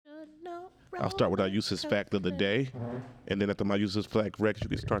I'll start with our useless fact of the day, and then after my useless fact, Rex, you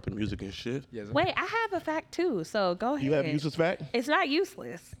can start the music and shit. Yes. Wait, I have a fact too, so go ahead. You have a useless fact? It's not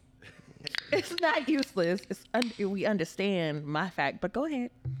useless. It's not useless. We understand my fact, but go ahead.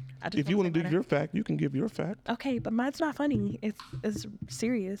 If you want to do your fact, you can give your fact. Okay, but mine's not funny. It's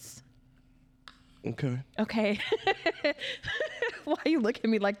serious. Okay. Okay. Why you look at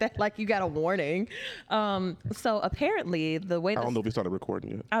me like that? Like you got a warning. So apparently the way I don't know if we started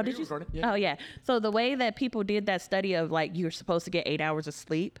recording yet. Oh, did you? Yeah. Oh, yeah. So the way that people did that study of like you're supposed to get 8 hours of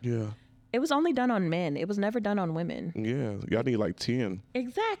sleep, Yeah. it was only done on men. It was never done on women. Yeah. Y'all need like 10.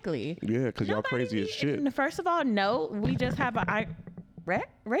 Exactly. Yeah, because y'all crazy as shit. First of all, no, we just have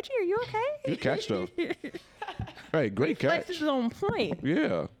Reggie, are you okay? Good catch, though. Hey, great catch. Reflexes on point.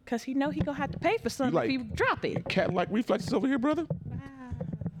 Yeah. Because he know he going to have to pay for something like- if he drop it. Cat-like reflexes over here, brother?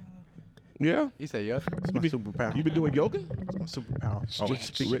 Yeah? He said yes. It's my superpower. You been doing yoga? It's my superpower. Oh,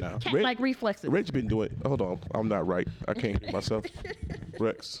 Just speaking of. Cat-like reflexes. Reg been doing. Hold on, I'm not right. I can't hear myself.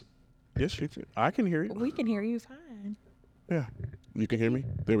 Rex. Yes, you can. I can hear you. We can hear you fine. Yeah. You can hear me?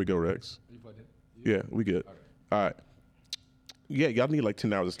 There we go, Rex. Yeah, we good. All right. Yeah, y'all need like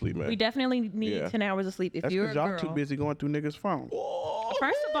 10 hours of sleep, man. We definitely need Yeah. 10 hours of sleep. If That's you're a because y'all girl. too busy going through niggas' phone.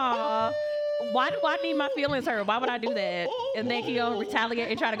 First of all, why do I need my feelings hurt? Why would I do that? And then he'll retaliate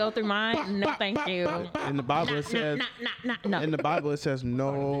and try to go through mine? No, thank you. In the Bible it says. No. In the Bible it says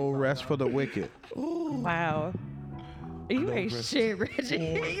no rest for the wicked. Wow. You ain't shit, Reggie.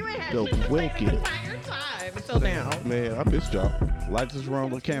 You ain't had The shit to say wicked. the entire time until now. Man, I missed y'all. Lights is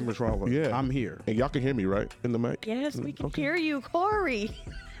rolling, cameras rolling. Yeah. I'm here. And y'all can hear me, right? In the mic? Yes, we can Okay. hear you, Corey.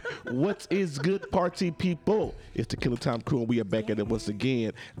 What is good, party people? It's the Killer Time Crew, and we are back at it once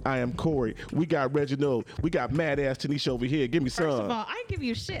again. I am Corey. We got Reginald. We got Mad Ass Tanisha over here. Give me some. First of all, I ain't give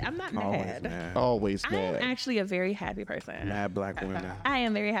you shit. I'm not Always mad. mad. Always I am mad. actually a very happy person. Mad black women. I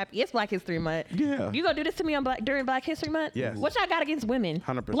am very happy. It's Black History Month. Yeah. You gonna do this to me on during Black History Month? Yes. What y'all got against women?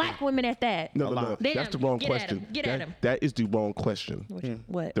 100%. Black women at that. No. Damn, That's the wrong get question. At him. Get at him. That is the wrong question.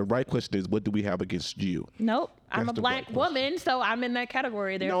 What? The right question is, what do we have against you? Nope. I'm That's a the right black woman, so I'm in that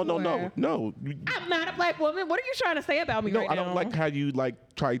category. No. No. I'm not a black woman. What are you trying to say about me No, right I now? don't like how you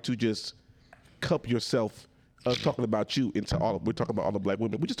try to just cup yourself talking about you into we're talking about all the black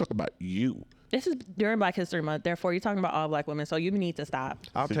women. We just talking about you. This is during Black History Month. Therefore, you're talking about all black women, so you need to stop.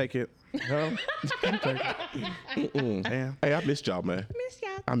 I'll take it. Huh? Damn. Hey, I missed y'all, man. Miss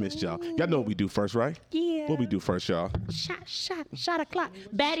y'all. I missed y'all. Y'all know what we do first, right? Yeah. What we do first, y'all. Shot o'clock.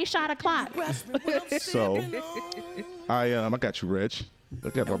 Baddie shot o'clock. So, I got you, Reg. I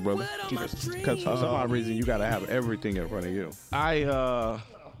got my brother. Because for some odd reason, you got to have everything in front of you.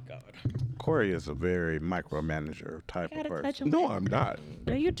 Corey is a very micromanager type of Gotta touch person. him. No, I'm not.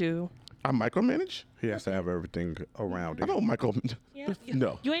 No, you do. I micromanage? He has to have everything around I him. don't micro. Yeah.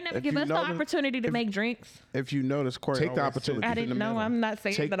 No. You ain't never If give you us the notice- opportunity to make drinks. If you notice, Corey Take the always opportunity. sits I in the didn't know. middle. I'm not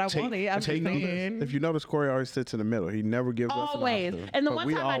saying that I want it. I'm just take notice. saying. If you notice, Corey always sits in the middle. He never gives us Always. an option. And the But one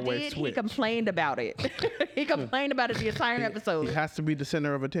we time I always did, he switch. complained about it. He complained about it the entire episode. He has to be the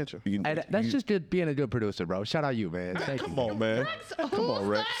center of attention. Hey, that's just good being a good producer, bro. Shout out you, man. Thank you. Come on, man. Come on,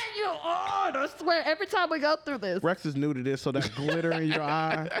 Rex. You on? I swear, every time we go through this. Rex is new to this, so that glitter in your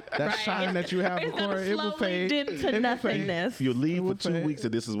eye, that shine that you have for It's gonna Corey, it will slowly fade. dip It to will fade. nothingness. You leave for will 2 fade. weeks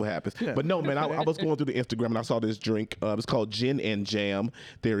and this is what happens. Yeah. But no, man, I was going through the Instagram and I saw this drink. It's called Gin and Jam.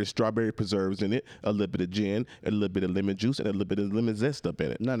 There is strawberry preserves in it, a little bit of gin, a little bit of lemon juice, and a little bit of lemon zest up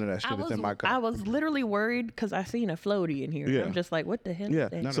in it. None of that shit is in my I cup. was literally worried because I seen a floaty in here. Yeah. I'm just like, what the hell Yeah.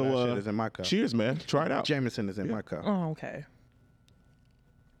 is that? None of So, that shit is in my cup. Cheers, man. Try it out. Jameson is in my cup. Oh, okay.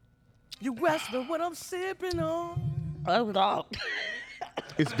 You asked me what I'm sipping on. Oh, God.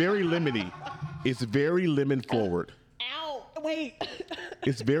 It's very lemony. It's very lemon forward. Ow. Wait.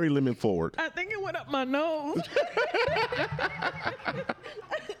 It's very lemon forward. I think it went up my nose.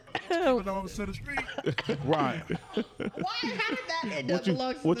 On Center Street. Right. Why? How did that end up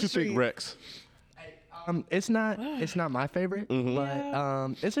belongs to What the you street? think, Rex? It's not my favorite,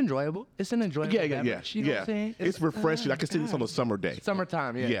 but it's enjoyable. It's an enjoyable Yeah. beverage, you know what I'm saying? It's refreshing. I can see this on a summer day.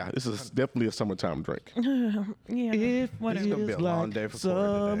 Summertime, yeah. Yeah, this is definitely a summertime drink. Yeah. It Whatever. gonna be a long day for Corey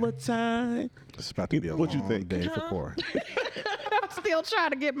today. summertime. It's about to be a What you long think? day for Corey. I'm still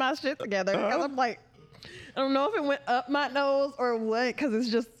trying to get my shit together because I'm like, I don't know if it went up my nose or what because it's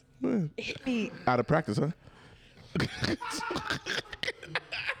just hit me. Out of practice, huh?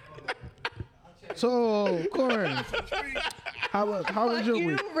 So, Corey, how was your You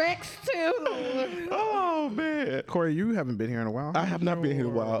week? Rex too. Oh man, Corey, you haven't been here in a while. I have not been here in a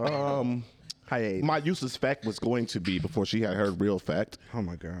while. Hi, My useless fact was going to be before she had her real fact. Oh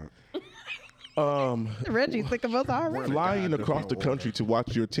my God. Reggie think of us already. Flying across the country to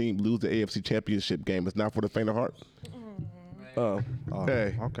watch your team lose the AFC Championship game is not for the faint of heart.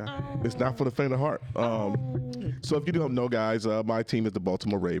 Hey, Okay. it's not for the faint of heart. So if you don't know, guys, my team is the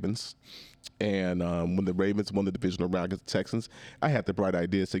Baltimore Ravens. And when the Ravens won the divisional round against the Texans, I had the bright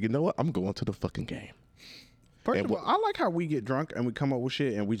idea to say, you know what? I'm going to the fucking game. First of all, I like how we get drunk and we come up with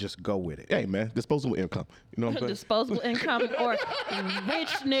shit and we just go with it. Hey, man, disposable income. You know what I'm saying? Disposable income or rich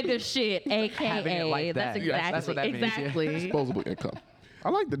nigga shit, Having it aka like that's that. exactly That's what that means, yeah. exactly. Disposable income. I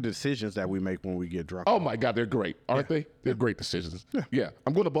like the decisions that we make when we get drunk. Oh, my God, they're great, aren't they? They're great decisions. Yeah.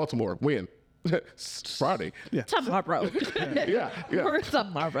 I'm going to Baltimore. When? Friday. Tomorrow. Yeah. Or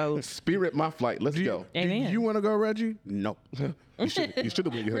tomorrow. Spirit my flight. Let's go. Do Amen. you want to go, Reggie? No. You should have been. You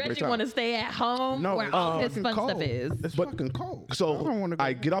had a great Reggie time. want to stay at home where all his fucking fun cold. stuff is. It's fucking cold. I So don't want to go.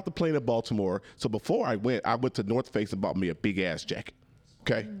 I get off the plane in Baltimore. So before I went to North Face and bought me a big ass jacket.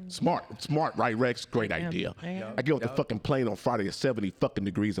 Okay, smart, right, Rex? Great idea. I get off the fucking plane on Friday at 70 fucking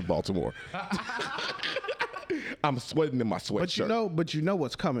degrees in Baltimore. I'm sweating in my sweatshirt. But you know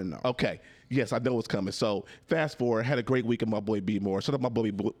what's coming though. Okay. Yes, I know what's coming. So fast forward, had a great week with my boy B More. Shout out my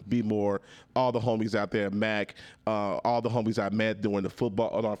boy B More, all the homies out there, Mac, all the homies I met during the football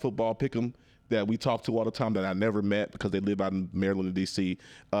on our football pick'em that we talk to all the time that I never met because they live out in Maryland and DC.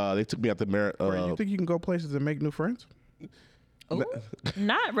 They took me out to Maryland. You think you can go places and make new friends? Ooh,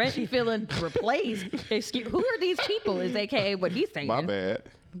 not Reggie feeling replaced. Excuse, who are these people? Is AKA what he's saying. My bad.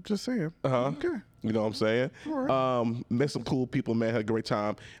 I'm just saying. Okay. You know what I'm saying? Met some cool people, man. Had a great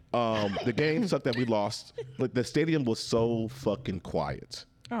time. The game sucked that we lost, but the stadium was so fucking quiet.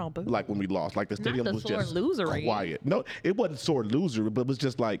 Oh, boo. Like when we lost, like the stadium the was sore just losery. quiet. No, it wasn't sore loser, but it was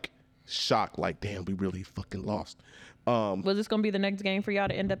just like shocked. Like, damn, we really fucking lost. Was this gonna be the next game for y'all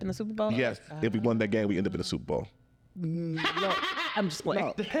to end up in the Super Bowl? Yes, if we won that game, we end up in the Super Bowl. I'm just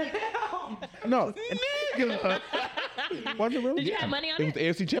playing. No. Was it really? Did you have money on It was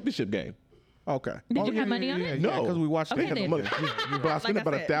it? the AFC Championship game. Okay. Did you have money on it? No, because we watched Okay, it. then. Money. But I spent Like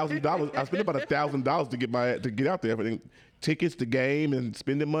I about said. $1,000. I spent about $1,000 to get out there. Everything, tickets, the game, and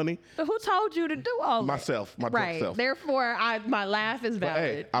spending money. So who told you to do all that? Myself, my drunk Right. self. Therefore, my laugh is But,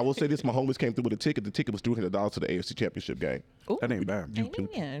 hey, valid. I will say this: my homies came through with a ticket. The ticket was $300 to the AFC Championship game. That ain't bad.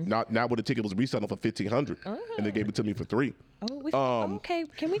 Amen. Not where the ticket was reselling for $1,500, and they gave it to me for $300. Oh, okay.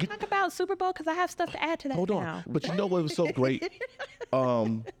 Can we talk about Super Bowl? Because I have stuff to add to that Hold on, now. but you know what was so great?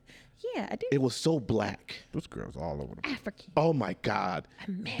 Yeah, I do. It was so black. Those girls all over the African. Oh my God.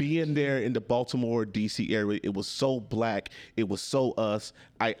 Being there in the Baltimore, DC area, it was so black. It was so us.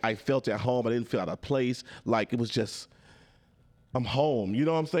 I felt at home. I didn't feel out of place. Like it was just, I'm home. You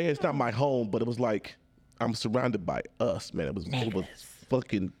know what I'm saying? It's not my home, but it was like, I'm surrounded by us, man. It was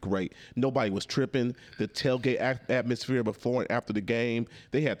fucking great. Nobody was tripping. The tailgate atmosphere before and after the game,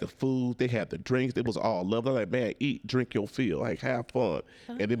 they had the food, they had the drinks. It was all love. They're like, man, eat, drink your fill, like have fun.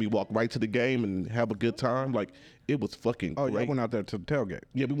 And then we walked right to the game and have a good time. Like it was fucking Oh, great. you went out there to the tailgate.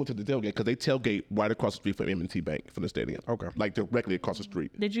 Yeah, we went to the tailgate because they tailgate right across the street from M&T Bank from the stadium. Okay. Like directly across the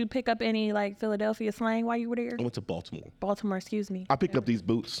street. Did you pick up any like Philadelphia slang while you were there? I went to Baltimore. Baltimore, excuse me. I picked up these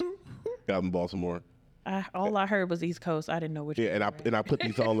boots out in Baltimore. All I heard was East Coast. I didn't know which. Yeah, and I put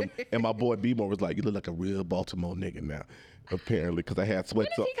these on them, and my boy B-More was like, "You look like a real Baltimore nigga now," apparently, because I had When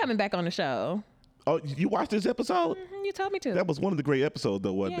sweats is up. he coming back on the show? Oh, you watched this episode? You told me to. That was one of the great episodes,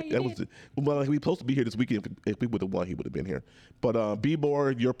 though, wasn't Yeah, it? you That was well, he was supposed to be here this weekend. If we would have won, he would have been here. But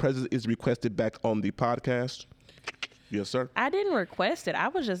B-More, your presence is requested back on the podcast. Yes, sir. I didn't request it. I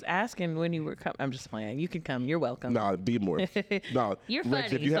was just asking when you were coming. I'm just playing. You can come. You're welcome. Nah, B-More. Nah, You're Rex,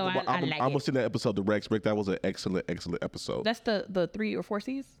 funny, if you so haven't, I I'm like gonna it. send that episode to Rex. Rick, that was an excellent episode. That's the 3 or 4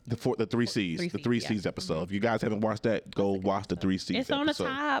 C's. The 3 C's, Three the Cs, 3 yeah. C's episode. If you guys haven't watched that, go watch the 3 C's It's on the episode.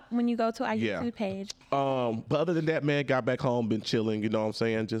 top when you go to our Yeah. YouTube page. But other than that, man, got back home, been chilling, you know what I'm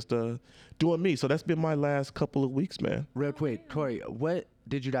saying? Just doing me. So that's been my last couple of weeks, man. Real quick, Corey, what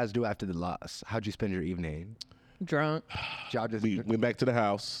did you guys do after the loss? How'd you spend your evening? Drunk. Y'all just We went back to the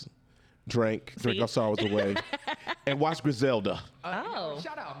house, drank our sorrows away, and watched Griselda. Oh.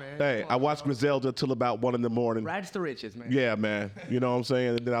 shout out, man. Hey, I watched Griselda till about 1 in the morning. Rags to riches, man. Yeah, man. You know what I'm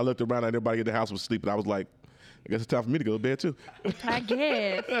saying? And then I looked around and everybody in the house was sleeping. I was like, I guess it's time for me to go to bed too. I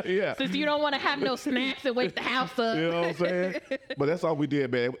guess. Yeah. Since you don't want to have no snacks and wake the house up. You know what I'm saying? But that's all we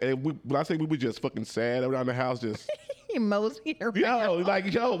did, man. And when I say we were just fucking sad around the house, just Mosey around. we.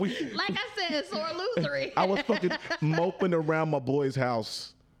 Like I said, sore losery. I was fucking moping around my boy's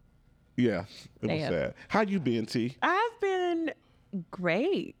house. Yeah, it was Damn. sad. How you been, T? I've been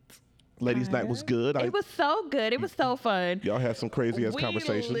great. Ladies' night was good. It was so good. It was so fun. Y'all had some crazy ass We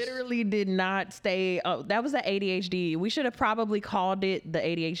conversations. literally did not stay. Oh, that was the ADHD. We should have probably called it the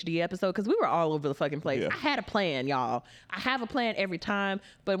ADHD episode because we were all over the fucking place. Yeah. I had a plan, y'all. I have a plan every time.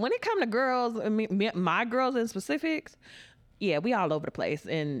 But when it come to girls, my girls in specifics, yeah, we all over the place.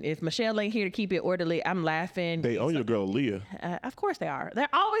 And if Michelle ain't here to keep it orderly, I'm laughing. They own your girl Leah. Of course they are. They're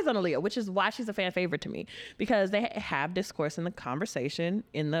always on Aaliyah, which is why she's a fan favorite to me because they have discourse in the conversation,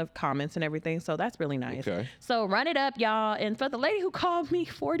 in the comments and everything. So that's really nice. Okay. So run it up, y'all. And for the lady who called me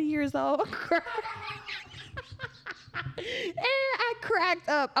 40 years old, and I cracked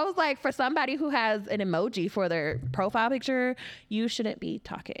up. I was like, for somebody who has an emoji for their profile picture, you shouldn't be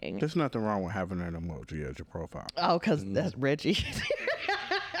talking. There's nothing wrong with having an emoji as your profile. Oh, because that's Reggie.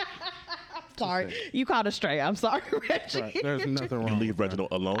 Sorry. You called us straight. I'm sorry, Reggie. Right. There's nothing You wrong. leave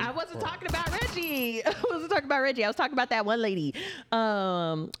Reginald alone. I wasn't talking about Reggie. I was talking about that one lady.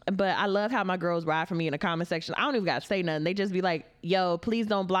 But I love how my girls ride for me in the comment section. I don't even got to say nothing. They just be like, yo, please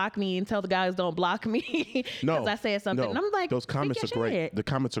don't block me and tell the guys don't block me. No, Because I said something. no. And I'm like, those comments speak are your great. shit. The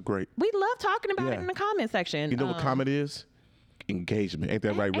comments are great. We love talking about it Yeah. in the comment section. You know what comment is? Engagement. Ain't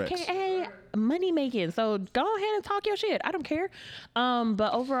that right, Rex? AKA money making. So go ahead and talk your shit. I don't care.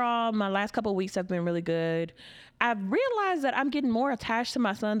 But overall, my last couple of weeks have been really good. I've realized that I'm getting more attached to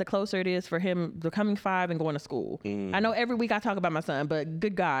my son the closer it is for him becoming 5 and going to school. I know every week I talk about my son, but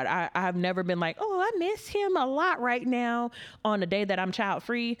good God, I have never been like, oh, I miss him a lot right now on the day that I'm child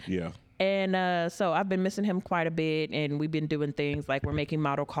free. Yeah. And so I've been missing him quite a bit, and we've been doing things like we're making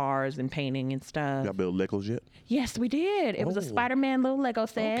model cars and painting and stuff. Y'all build Legos yet? Yes, we did. It was a Spider-Man little Lego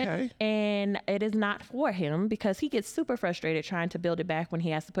set, Okay. and it is not for him because he gets super frustrated trying to build it back when he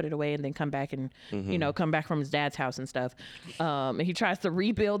has to put it away and then come back and come back from his dad's house and stuff. And he tries to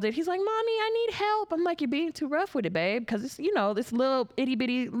rebuild it. He's like, "Mommy, I need help." I'm like, "You're being too rough with it, babe, because it's this little itty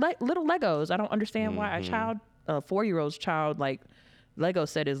bitty little Legos. I don't understand why a 4-year-old's child like." Lego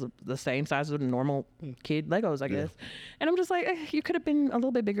set is the same size as a normal kid Legos, I guess. And I'm just like, you could have been a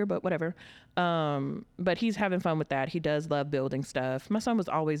little bit bigger, but whatever. But he's having fun with that. He does love building stuff. My son was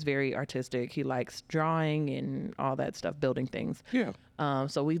always very artistic. He likes drawing and all that stuff, building things. Yeah.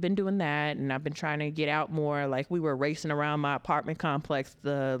 So we've been doing that, and I've been trying to get out more. Like we were racing around my apartment complex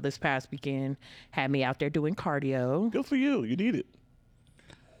this past weekend, had me out there doing cardio. Good for you. You need it.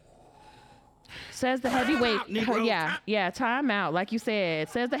 Says the heavyweight, time out. Like you said,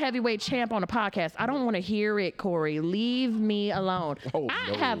 says the heavyweight champ on a podcast. I don't want to hear it, Corey. Leave me alone. Oh,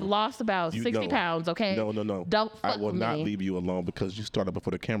 I no. have lost about 60 pounds, okay? No. Don't fuck I will with not me. leave you alone because you started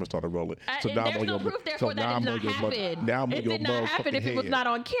before the camera started rolling. So now There's I'm on no your proof, therefore, now that I'm did not on your happen. now I'm on It your did not happen if it was head. not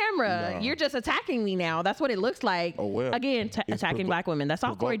on camera. No. You're just attacking me now. That's what it looks like. Oh, well. Again, attacking black women. That's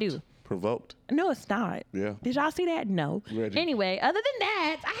all Corey do. Provoked. No, it's not. Yeah. Did y'all see that? No. Reggie. Anyway, other than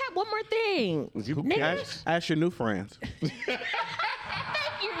that, I have one more thing. Ask your new friends. Thank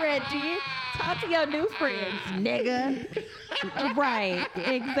you, Reggie. Talk to your new friends, nigga. Right,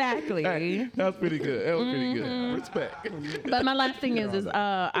 exactly. That was pretty good. That was pretty good. Respect. But my last thing is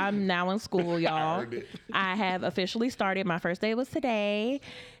I'm now in school, y'all. I have officially started. My first day was today,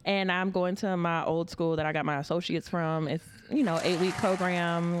 and I'm going to my old school that I got my associates from. It's 8-week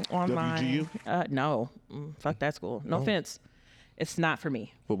program online. WGU? No, fuck that school. No offense, it's not for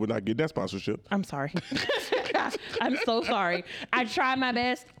me. But we're not getting that sponsorship. I'm sorry. I'm so sorry. I tried my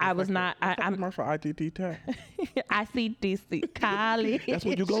best. I was not. I'm Commercial ITT Tech. ICDC college. That's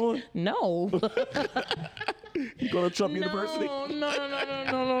where you going? No. You going to Trump University? No.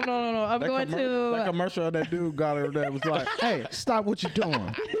 I'm going That to. commercial that dude got her that was like, "Hey, stop what you're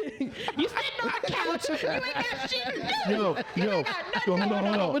doing." You sitting on the couch. You ain't got shit to do. Yo, hold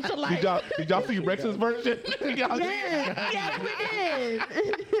on. With your life. Did y'all see Rex's version? Yes, we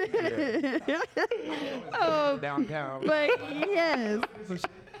did. Downtown. But yes.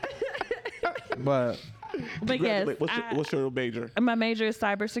 But But yes. What's your major? My major is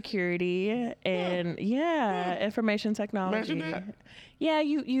cybersecurity and information technology. Imagine that. Yeah,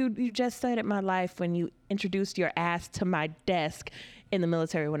 you just started my life when you introduced your ass to my desk in the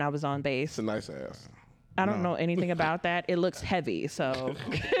military when I was on base. It's a nice ass. I don't know anything about that. It looks heavy, so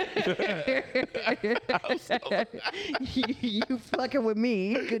you fucking with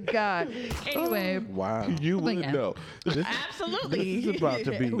me. Good God. Anyway, wow, You would yeah. know. absolutely. this is about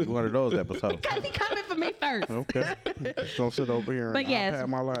to be one of those episodes. Because he coming for me first. Okay, just don't sit over here. But and yes, iPad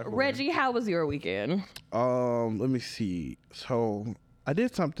my life away. Reggie, how was your weekend? Let me see. So I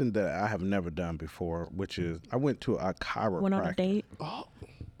did something that I have never done before, which is I went to a chiropractor. Went on a date? Oh,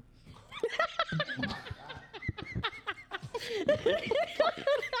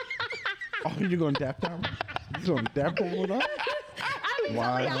 Oh, you gonna dap down? You gonna dap down with us? I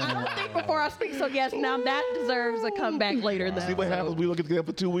I don't think before I speak. So yes, now that deserves a comeback later. In the See what happens? We look at together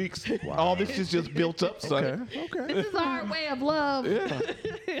for 2 weeks. All this is just built up, son. Okay. This is our way of love.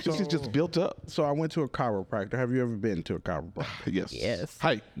 This is just built up. So I went to a chiropractor. Have you ever been to a chiropractor? Yes. Yes.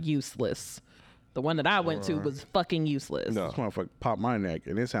 Hi. Useless. The one that I went to was fucking useless. No. This motherfucker popped my neck,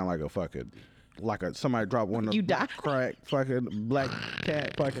 and it sounded like a fucking, somebody dropped one of You the died? crack fucking black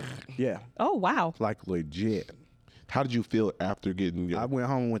cat fucking. Yeah, Oh wow. like legit. How did you feel after getting your... I went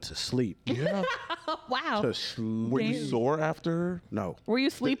home and went to sleep. Yeah. Wow. To sleep. Were you sore after? No. Were you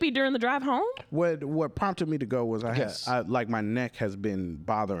sleepy during the drive home? What prompted me to go was Yes. I like my neck has been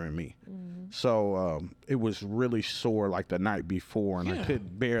bothering me, so it was really sore like the night before, and I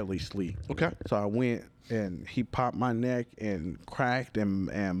could barely sleep. Okay. So I went and he popped my neck and cracked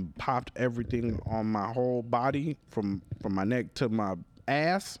and popped everything on my whole body from my neck to my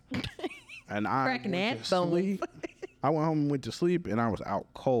ass, and I Cracking went that to bone. sleep. I went home and went to sleep, and I was out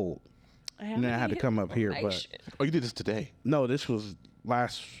cold. And then I had to come up here, but Oh, you did this today. no, this was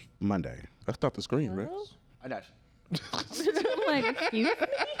last Monday. That's not the screen, right? I got like, excuse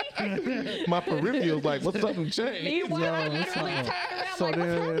My peripheral's like, what's something me? changed? Why I literally turned around So like,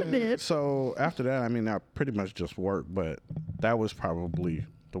 what's happening? so after that, I mean, I pretty much just worked, but that was probably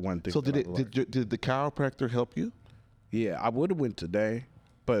the one thing. So that did I it? learned. Did the chiropractor help you? Yeah, I would have went today,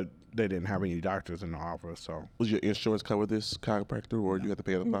 but they didn't have any doctors in the office. So Was your insurance cover this chiropractor, or you had to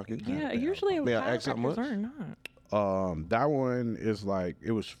pay out of pocket? Yeah, usually May I ask how much? chiropractors are not. that one is like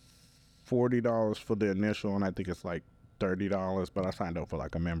it was $40 for the initial, and I think it's like $30. But I signed up for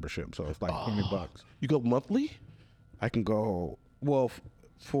like a membership, so it's like $20. You go monthly? I can go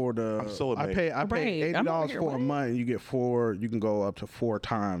for the. I'm so I amazed. pay Right, I'm over $80 here, for a what? month. And you get four. You can go up to 4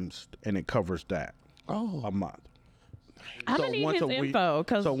 times, and it covers that Oh, a month. I'm gonna need his info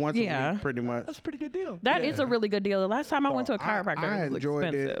because So once a yeah, week, pretty much. That's a pretty good deal. that is a really good deal. The last time I went to a I chiropractor, it was enjoyed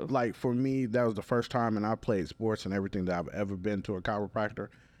expensive. it. Like for me, that was the first time, and I played sports and everything that I've ever been to a chiropractor.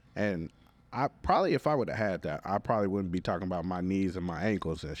 And I probably, if I would have had that, I probably wouldn't be talking about my knees and my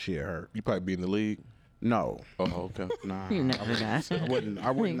ankles and shit hurt. you probably be in the league. No, Oh, okay. nah, You never know.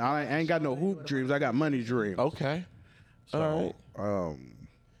 I wouldn't. I ain't got no hoop dreams. I got money dreams. Okay. So,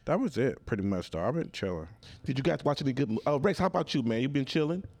 that was it, pretty much. Though I've been chilling. Did you guys watch any good? Oh, Rex, how about you, man? You been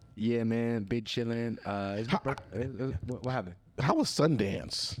chilling? Yeah, man, big chilling. What happened? How was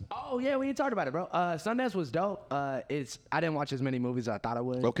Sundance? Oh yeah, we ain't talked about it, bro. Sundance was dope. I didn't watch as many movies as I thought I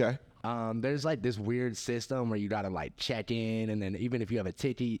would. Okay. There's like this weird system where you gotta like check in, and then even if you have a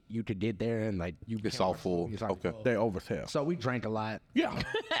ticket, you could get there and like you. It's can't all watch the full. movie, it's already Okay. full. They oversell. So we drank a lot. Yeah.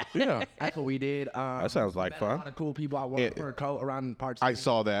 Yeah. That's what we did. That sounds like met fun. A lot of cool people. I worked for a coat around parts. I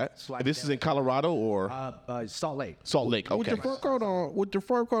saw that. Swipe This is down. in Colorado or Salt Lake. Salt Lake. With Okay. your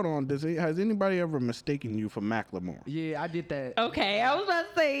fur coat on, has anybody ever mistaken you for Macklemore? Yeah, I did that. Okay, I was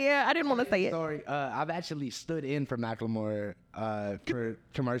about to say yeah. I didn't want to say it. Sorry, I've actually stood in for Macklemore for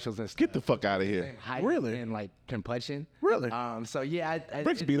commercials and stuff. Get the fuck out of here. Height Really? and like complexion. Really? So yeah,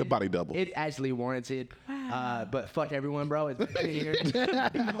 Rex being a body double. It actually warranted. But fuck everyone, bro. It's been 10 years.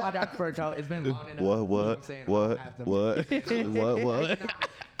 I got fur coat. It's been long enough. You know What? I'm saying? I don't have to- What?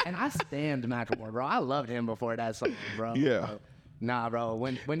 And I stand Macklemore, bro. I loved him before that song, bro. Yeah. So, nah, bro.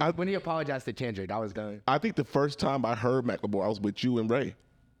 When he apologized to Kendrick, I was done. I think the first time I heard Macklemore, I was with you and Ray.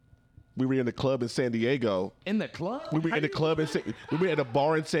 We were in the club in San Diego. In the club? We were in the club we were at a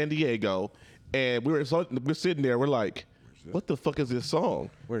bar in San Diego, and we're sitting there. We're like, "What the fuck is this song?"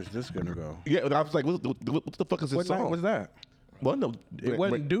 Where's this gonna go? Yeah, and I was like, "What the fuck is this What song?" night was that? One of It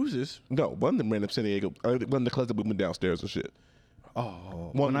wasn't Deuces. No, one of them ran up San Diego. One of the clubs that we went downstairs and shit. Oh,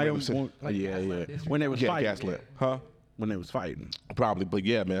 One when of them. yeah. When they was Yeah, fighting. Gaslit. Huh? When they was fighting. Probably, but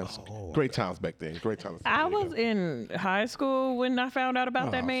yeah, man. Great times back then. Great times. I was in high school when I found out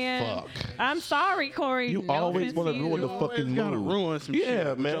about that man. fuck. I'm sorry, Corey. You No always offense want to to ruin you. the fucking gotta mood. ruin some Yeah, shit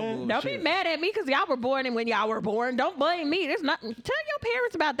with man. your Don't be mad at me because y'all were born and when y'all were born. Don't blame me. There's not. Tell your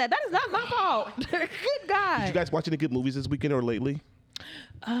parents about that. That is not my fault. Good God. Did you guys watch any good movies this weekend or lately?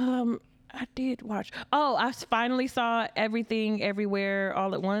 I did watch. Oh, I finally saw Everything Everywhere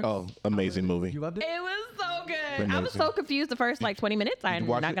All at Once. Oh, amazing movie. You loved it? It was so good. I was Amazing. so confused the first like 20 minutes. I'm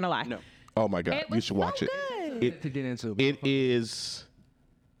watch not it? gonna lie. No. Oh my God, It you was should watch so it. good. To get into It is.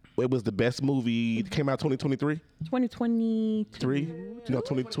 It was the best movie. It came out 2023. 2022. No,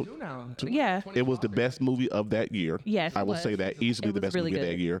 22. now. Yeah. It was the best movie of that year. Yes, I it will was. say that easily It the was best really movie of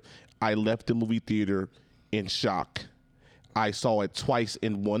good. that year. I left the movie theater in shock. I saw it twice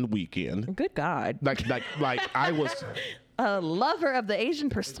in one weekend. Good God. Like I was a lover of the Asian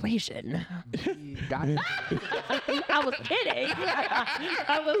persuasion. I was kidding.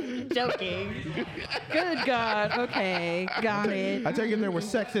 I was joking. Good God. Okay, got it. I take it there was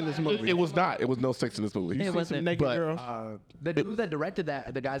sex in this movie. It was not. It was no sex in this movie. It wasn't. Naked But- girls. The dudes that directed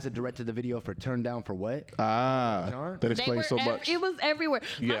that, the guys that directed the video for Turn Down for What? That They explains were so much. It was everywhere.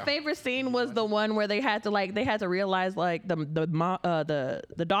 My Yeah. favorite scene was the one where they had to realize like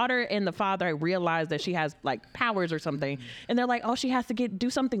the daughter and the father realized that she has like powers or something, and they're like, oh, she has to do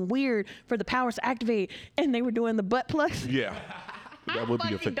something weird for the powers to activate, and they were doing the butt plugs. Yeah. That would be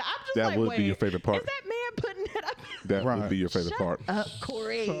your Fucking- favorite. I'm just That like, would be your wait, favorite part. Is that man putting that up? That would Right. be your favorite part. Up,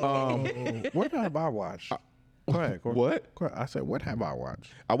 Corey. What have I watched? Go ahead. Corey. What? Go ahead. I said, what have I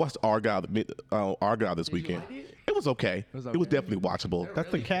watched? I watched Argyle this weekend. It was okay. It was definitely watchable.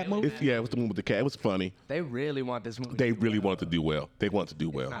 That's the cat movie? Yeah, it was the one with the cat. It was funny. They really want this movie. They really wanted to do well. They wanted to do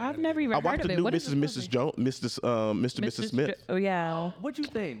well. I've never even I heard watched of the it. new What is Mrs. this Mrs. Jones, Mrs. Smith. Oh yeah. What you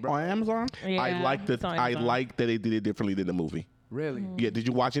think, bro? On Amazon? Yeah, I like it's on Amazon. that they did it differently than the movie. Really? Yeah, did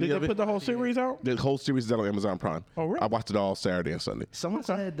you watch any Did of they it? put the whole series out? The whole series is out on Amazon Prime. Oh, really? I watched it all Saturday and Sunday. Someone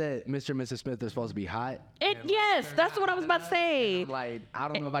said that Mr. and Mrs. Smith are supposed to be hot. Yes, that's what I was about to say. Like, I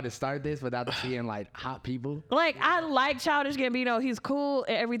don't know if I could start this without seeing like hot people. Like, I like Childish Gambino. He's cool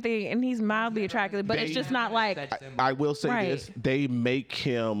and everything, and he's mildly attractive, but it's just not like. I will say Right. this: they make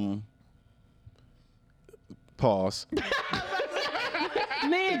him pause.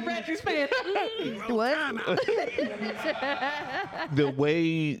 Man, Reggie's fan. What? The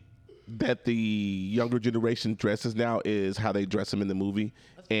way that the younger generation dresses now is how they dress him in the movie,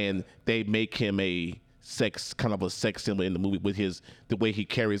 and they make him a kind of a sex symbol in the movie with the way he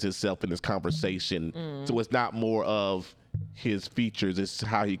carries himself in his conversation. So it's not more of his features; it's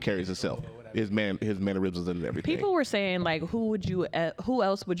how he carries himself, his mannerisms and everything. People were saying like, who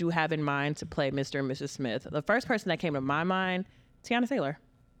else would you have in mind to play Mr. and Mrs. Smith? The first person that came to my mind, Tiana Taylor.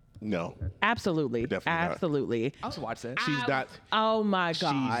 No, Absolutely, Definitely not. absolutely. I'll watch that. she's not. Oh my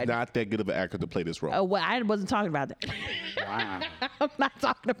God. She's not that good of an actor to play this role. Oh, well, I wasn't talking about that. Wow. I'm not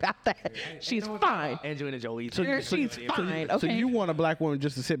talking about that. She's fine. Angelina Jolie. She's fine. So Okay. you want a black woman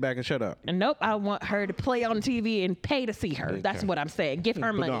just to sit back and shut up? And nope, I want her to play on TV and pay to see her. That's what I'm saying. Give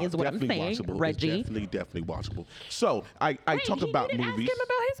her But money no, is what I'm definitely saying, watchable. Reggie. It's definitely watchable. So I talk about you didn't movies. ask him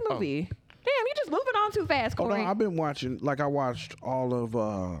about his movie. Damn, you just moving on too fast, Hold Corey. on, I've been watching, I watched all of,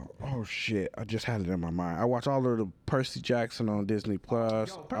 oh shit, I just had it in my mind. I watched all of the Percy Jackson on Disney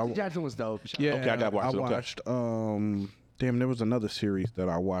Plus. Percy Jackson was dope. Yeah, Okay, I gotta watch it, okay. watched, damn, there was another series that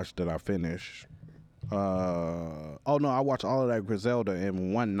I watched that I finished. Oh no, I watched all of that Griselda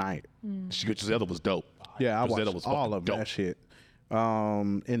in one night. Griselda was dope. Yeah, I Griselda watched was all fucking of dope. that shit.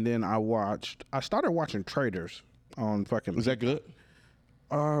 And then I started watching Traders on fucking. Was that good?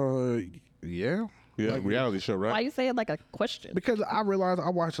 Yeah. Yeah, reality show, right? Why you say it like a question? Because I realized I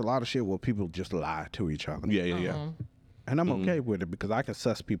watch a lot of shit where people just lie to each other. Yeah, yeah, yeah. And I'm okay with it because I can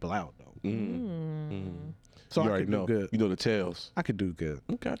suss people out though. So You I already can know. do good. You know the tales. I could do good.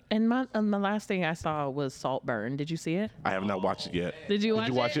 Okay. And the last thing I saw was Saltburn. Did you see it? I have not watched it yet. Did you Did watch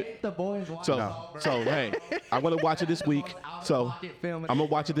you watch it? it? The boys watch So hey, I'm gonna watch it this week. So I'm gonna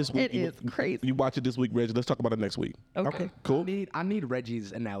watch it this week. It is crazy. You watch it this week, Reggie. Let's talk about it next week. Okay. Cool. I need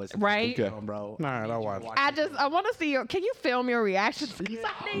Reggie's analysis. Right? Okay. Bro. All right, I'll watch. I want to see can you film your reactions? Because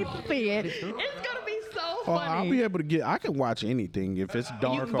I need to see it. It's gonna be so Oh, funny. I'll be able to get. I can watch anything if it's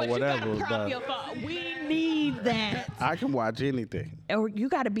dark or but whatever. You gotta prop But your phone. We need that. I can watch anything. Or you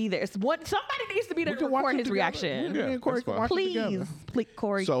got to be there. Somebody needs to be there to record his reaction. Me and Corey that's can fine. watch it Please, together. please,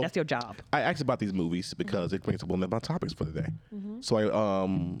 Corey, So- that's your job. I asked about these movies because it brings up one of my topics for the day. So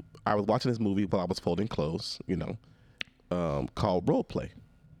I was watching this movie while I was folding clothes, called Role Play.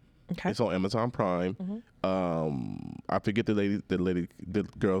 Okay. It's on Amazon Prime. I forget the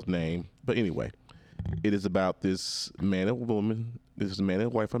girl's name, but anyway, it is about this man and woman. This man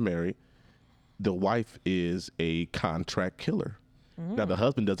and wife are married. The wife is a contract killer. Now the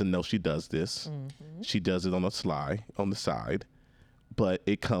husband doesn't know she does this. She does it on the side, but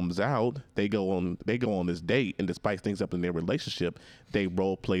it comes out. They go on this date, and despite things up in their relationship, they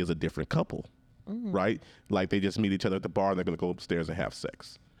role play as a different couple, right? Like they just meet each other at the bar, and they're gonna go upstairs and have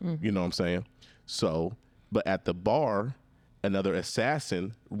sex. You know what I'm saying? So, but at the bar, another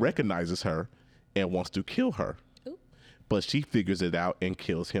assassin recognizes her and wants to kill her. But she figures it out and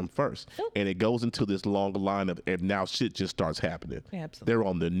kills him first. And it goes into this long line and now shit just starts happening. Yeah, absolutely. They're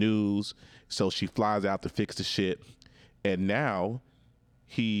on the news. So she flies out to fix the shit. And now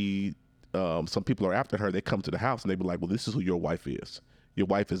some people are after her. They come to the house and they be like, well, this is who your wife is. Your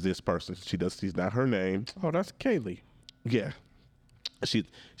wife is this person. She's not her name. Oh, that's Kaylee. Yeah.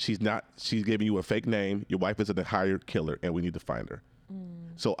 She's not. She's giving you a fake name. Your wife is a hired killer, and we need to find her.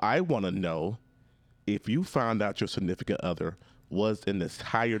 So I want to know if you found out your significant other was in this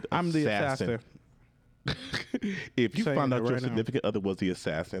hired I'm the assassin. If you Saying found it out your right now. significant other was the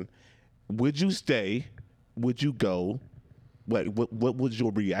assassin, would you stay? Would you go? What would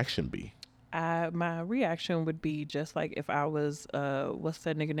your reaction be? My reaction would be just like if I was what's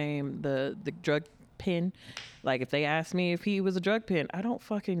that nigga name, the drug pin. Like if they asked me if he was a drug pin, I don't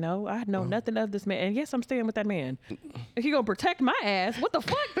fucking know. I know nothing of this man, and yes, I'm staying with that man. If he gonna protect my ass, what the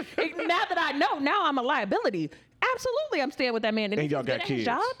fuck? Now that I know, now I'm a liability. Absolutely, I'm staying with that man. And if y'all he's got good at his kids.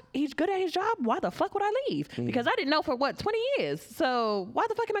 job, he's good at his job. Why the fuck would I leave? Because I didn't know for 20 years. So why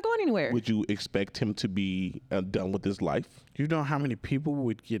the fuck am I going anywhere? Would you expect him to be done with his life? You know how many people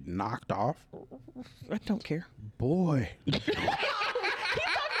would get knocked off? I don't care. Boy. He's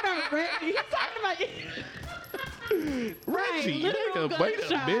talking about Reggie. He's talking about Reggie, literal nigga, wait a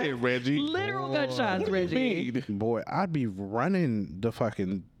gunshots. minute, Reggie. Literal gunshots, Reggie. Mean. Boy, I'd be running the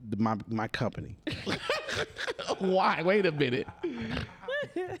fucking my company. Why? Wait a minute.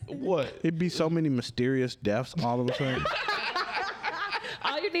 What? It'd be so many mysterious deaths all of a sudden.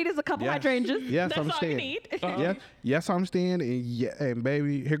 All you need is a couple Yes. hydrangeas. Yes, That's I'm all staying. you need. Yes, I'm staying. And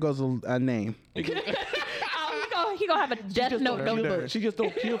baby, here goes a name. Oh, he gonna have a death note notebook. She just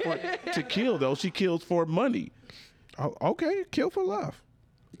don't kill to kill though. She kills for money. Oh, okay, kill for love.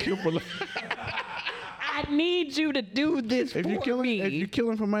 Kill for I need you to do this If for you're killing, me. if you're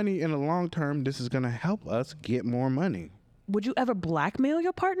killing for money in the long term, this is gonna help us get more money. Would you ever blackmail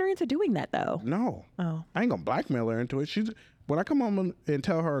your partner into doing that though? No, Oh. I ain't gonna blackmail her into it. She's when I come home and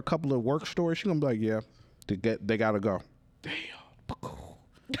tell her a couple of work stories, she's gonna be like, "Yeah, they gotta go."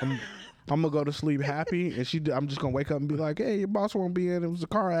 Damn. I'm gonna go to sleep happy, and I'm just gonna wake up and be like, "Hey, your boss won't be in. It was a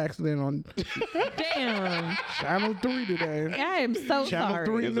car accident on Damn. Channel 3 today." I am so Channel sorry.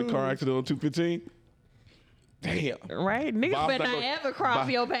 3 Is a car accident on 215? Damn. Right? Niggas Bob's better not not gonna- ever cross Bob-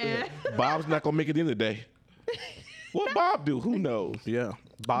 your path. Bob's not gonna make it in today. What Bob do? Who knows? Yeah,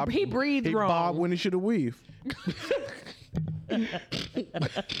 Bob. He breathed wrong. Bob when he should have weaved.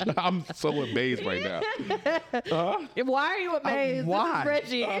 I'm so amazed right now. Why are you amazed? why? This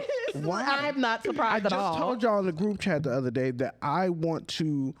is Reggie. I'm not surprised I at just all. told y'all in the group chat the other day that I want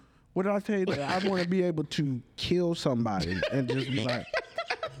to. What did I say? That I want to be able to kill somebody and just be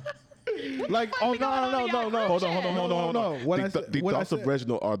like, oh no. Hold on. What I The said- what I thoughts of said-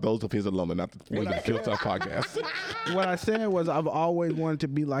 Reginald are those of his alumni, not the ones that killed our podcast. What I said was I've always wanted to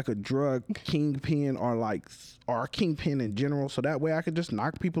be like a drug kingpin or a kingpin in general, so that way I could just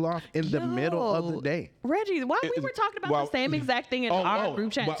knock people off in the middle of the Yo, day. Reggie, why we were talking about Well- the same exact thing in our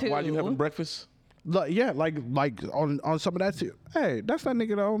group chat too. While you having breakfast? Yeah, like on some of that shit. Hey, that's that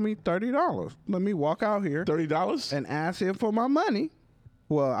nigga that owe me $30. Let me walk out here $30? and ask him for my money.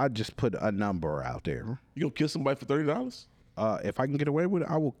 Well, I just put a number out there. You gonna kill somebody for $30? If I can get away with it,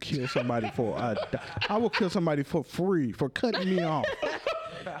 I will kill somebody I will kill somebody for free for cutting me off.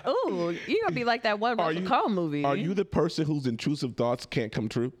 Ooh, you gonna be like that one Russell Crowe movie. Are you the person whose intrusive thoughts can't come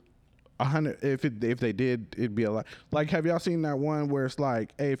true? 100. If they did, it'd be a lot. Like, have y'all seen that one where it's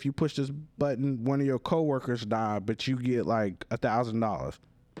like, hey, if you push this button, one of your coworkers die, but you get like $1,000.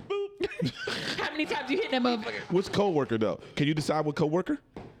 How many times you hit that motherfucker? Which coworker though? Can you decide what coworker?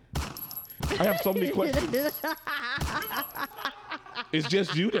 I have so many questions. It's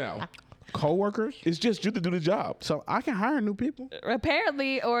just you now. Coworkers. It's just you to do the job. So I can hire new people.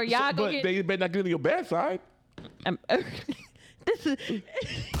 Apparently, or y'all go But get. they better not get on your bad side. This is.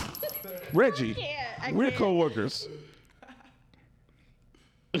 Reggie, I we're can't. coworkers.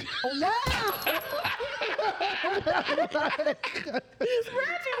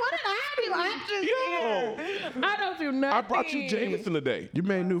 Reggie, what did I do? I'm just here. I don't do nothing. I brought you Jameson today. You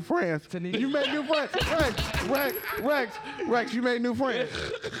made new friends. You made new friends. Rex, you made new friends.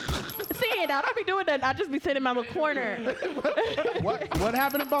 See it, I don't be doing that. I just be sitting in my little corner. What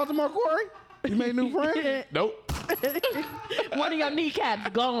happened in Baltimore, Corey? You made new friends? Nope. One of your kneecaps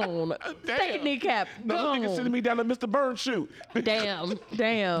gone. Second kneecap No, gone. nigga sending me down to Mr. Burns shoot. Damn.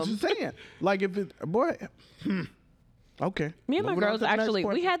 Just saying. Like if it, boy. Okay. Me and my Moving on girls to the next actually, we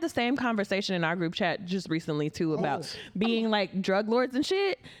question. had the same conversation in our group chat just recently too about being like drug lords and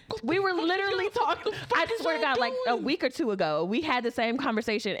shit. We were literally talking. I swear to God, like a week or two ago, we had the same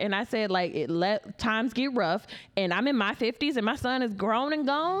conversation, and I said like times get rough, and I'm in my 50s, and my son is grown and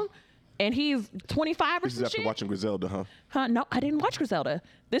gone. and he's 25 or This is some after shit. watching Griselda, huh? Huh? No, I didn't watch Griselda.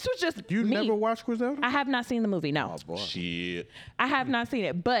 This was just You me. never watched Griselda? I have not seen the movie. No, Shit. I have not seen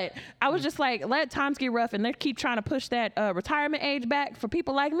it. But I was just like, let times get rough, and they keep trying to push that retirement age back for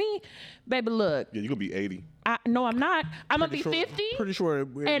people like me. Baby, look, Yeah, you're gonna be 80. no, I'm not. I'm gonna be 50. Pretty sure.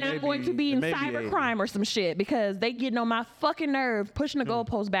 And I'm going to be in cybercrime or some shit because they getting on my fucking nerve pushing the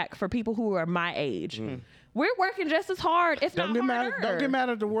goalposts back for people who are my age. We're working just as hard, if Don't not get mad. harder. Don't get mad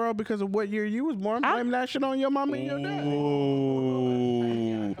at the world because of what year you was born. Blame that shit on your mama and your dad.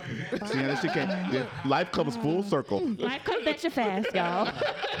 Ooh. See how this shit life comes full circle. Life comes at you fast, y'all.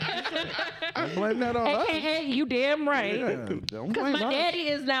 Blame that on us. Hey, you damn right. Yeah, don't Because blame my us. daddy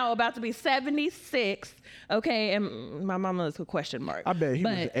is now about to be 76. Okay, and my mama is a question mark. I bet he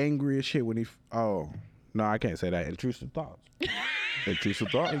was But- angry as shit when he. Oh no, I can't say that. Intrusive thoughts. Intrusive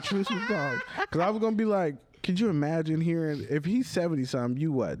thoughts. Intrusive thoughts. Because I was gonna be like, could you imagine hearing if he's 70 something?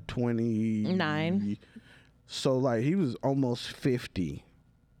 You what? 29. So like he was almost 50.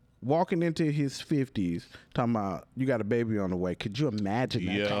 Walking into his 50s, talking about you got a baby on the way. Could you imagine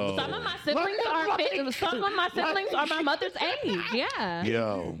that? Yo. Some of my siblings are my mother's age. Yeah.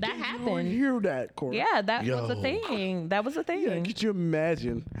 Yo. That You happened. hear that, Corey? Yeah, that was a Yo. thing. That was a thing. Yeah, could you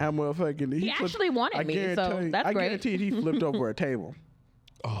imagine how motherfucking He actually wanted me, so guarantee- that's I great. guarantee he flipped over a table.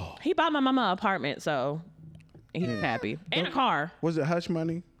 He bought my mama an apartment, so he's happy. And a car. Was it hush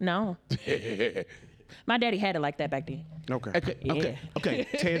money? No. My daddy had it like that back then. Okay. Okay.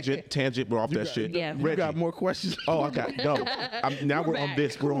 Tangent. We're off that shit. Yeah. You got more questions? Oh, I got no. Now we're on back.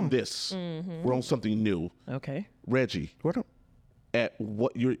 this. We're on this. We're on something new. Okay. Reggie, What up? at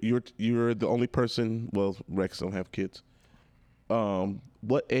what you're the only person. Well, Rex don't have kids.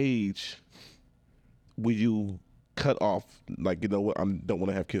 What age will you cut off? Like, you know what? I don't want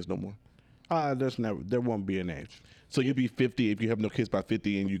to have kids no more. There won't be an age. So you'll be 50 if you have no kids by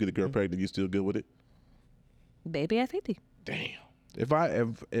 50, and you get a girl pregnant. You still good with it? Baby at 50. Damn. If I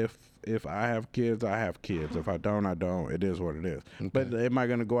have kids, I have kids. If I don't, I don't. It is what it is. But am I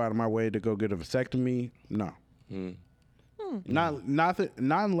gonna go out of my way to go get a vasectomy? No. Not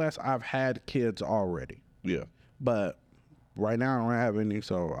unless I've had kids already. Yeah. But right now I don't have any,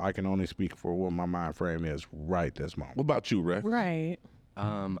 so I can only speak for what my mind frame is right this moment. What about you, Rex? Right.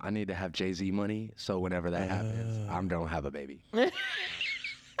 I need to have Jay-Z money, so whenever that happens, I don't have a baby.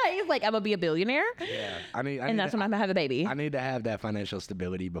 He's like, I'm gonna be a billionaire, Yeah, I need and that's when I'm gonna have a baby. I need to have that financial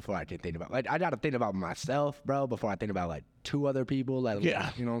stability before I can think about. Like, I gotta think about myself, bro, before I think about like two other people. Like, Yeah.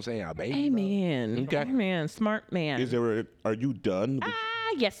 you know what I'm saying? A baby. bro. Amen. Okay. Amen. Smart man. Are you done?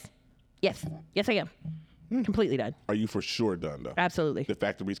 Yes. I am. Completely done. Are you for sure done though? Absolutely. The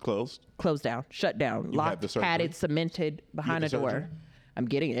factory's closed? Closed down. Shut down. had the Locked. surgery? Padded. Cemented. Behind a the door. surgery? I'm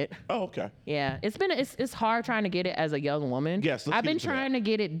getting it. Oh, okay. Yeah, it's hard trying to get it as a young woman. Yes, let's I've get been into that. trying to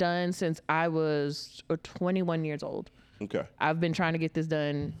get it done since I was 21 years old. Okay. I've been trying to get this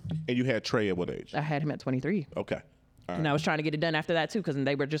done. And you had Trey at what age? I had him at 23. Okay. All And right. I was trying to get it done after that too, because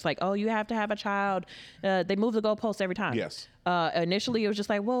they were just like, "Oh, you have to have a child." They move the goalposts every time. Yes. Initially, it was just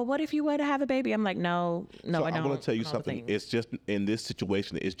like, "Well, what if you were to have a baby?" I'm like, "No, So I don't." I'm going to tell you All the something. things. It's just in this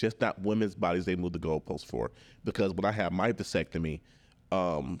situation, it's just not women's bodies they move the goalposts for. Because when I had my vasectomy,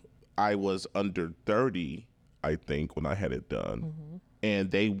 I was under 30, I think, when I had it done. Mm-hmm.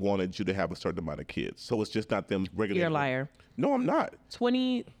 And they wanted you to have a certain amount of kids. So it's just not them regulating. You're a liar. No, I'm not.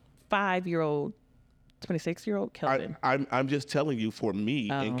 25-year-old, 26-year-old Kelvin. I'm just telling you, for me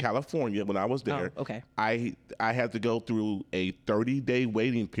in California, when I was there, okay. I had to go through a 30-day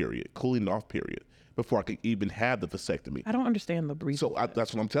waiting period, cooling off period, before I could even have the vasectomy. I don't understand the reason. So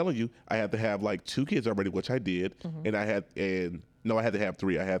that's what I'm telling you. I had to have like 2 kids already, which I did, and I had to have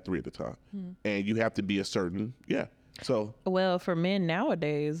 3. I had 3 at the time, and you have to be a certain So Well, for men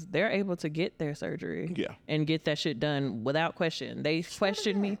nowadays, they're able to get their surgery Yeah. and get that shit done without question. They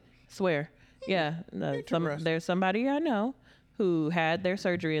questioned me, swear. Yeah, there's somebody I know who had their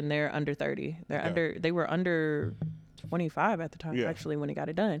surgery and they're under 30. They were under 25 at the time, Yeah. actually, when he got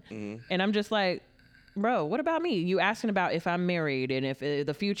it done. And I'm just like, bro, what about me? You asking about if I'm married and if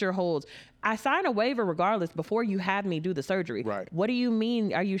the future holds. I sign a waiver regardless before you have me do the surgery. Right. What do you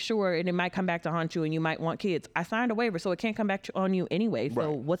mean? Are you sure? And it might come back to haunt you and you might want kids. I signed a waiver, so it can't come back on you anyway. So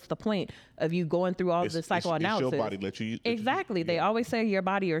Right. what's the point of you going through all this psychoanalysis? It's your body. Let you Exactly. They always say your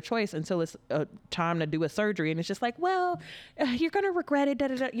body, your choice until it's time to do a surgery. And it's just like, well, you're going to regret it. Da,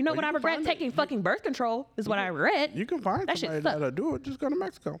 da, da. You know what I you can regret? find it. Taking fucking birth control is what I regret. You can find That shit somebody sucks. that'll do it. Just go to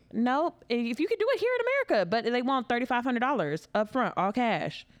Mexico. Nope. If you could do it here in America, but they want $3,500 up front, all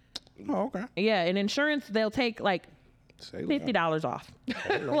cash. Oh, okay. Yeah, in insurance, they'll take like Say $50 off.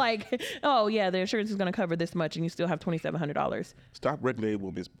 Like, oh yeah, the insurance is going to cover this much, and you still have $2,700. Stop regulating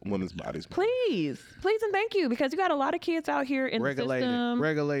women's bodies. Please, please, and thank you, because you got a lot of kids out here in the system.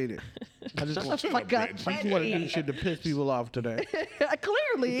 Regulated. I just want, Oh my God, I just want to do shit to piss people off today.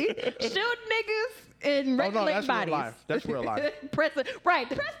 Clearly, shoot niggas and Oh no, regulate that's bodies. real life. That's real life. Press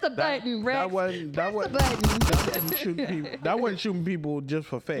the button, Rex. That wasn't Press the button. that wasn't shooting people. That wasn't shooting people just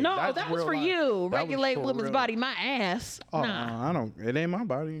for fake. No, That's that was real for life. you. That was Regulate for women's real. body, my ass. Oh, Nah. I don't. It ain't my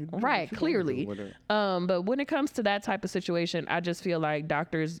body. You do what Right, you wanna clearly. do with it. But when it comes to that type of situation, I just feel like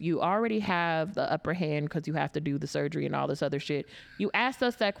doctors, you already have the upper hand because you have to do the surgery and all this other shit. You asked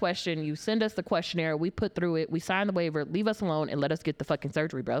us that question, you send us the questionnaire, we put through it, we sign the waiver, leave us alone, and let us get the fucking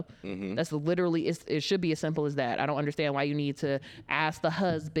surgery, bro. That's literally, it should be as simple as that. I don't understand why you need to ask the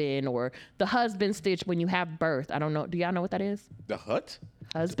husband or the husband stitch when you have birth. I don't know. Do y'all know what that is? The hut?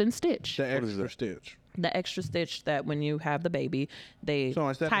 Husband stitch. The extra stitch. The extra stitch that when you have the baby, they So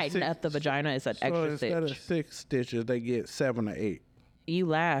instead of tighten six- up the vagina. It's an So extra instead stitch. of 6 stitches, they get 7 or 8. You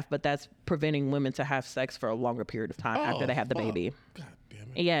laugh, but that's preventing women to have sex for a longer period of time after they have the fuck. baby. God damn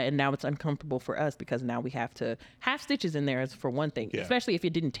it. Yeah, and now it's uncomfortable for us because now we have to have stitches in there, for one thing, Yeah. especially if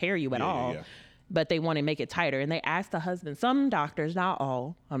it didn't tear you at Yeah, yeah, all. yeah. But they want to make it tighter. And they ask the husband, some doctors, not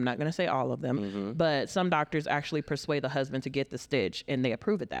all, I'm not going to say all of them, Mm-hmm. but some doctors actually persuade the husband to get the stitch and they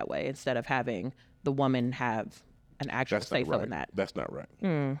approve it that way instead of having the woman have an actual That's not say-so right. in that. That's not right.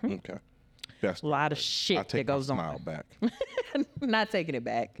 Okay. That's A lot of I shit that take my goes smile on. back. Not taking it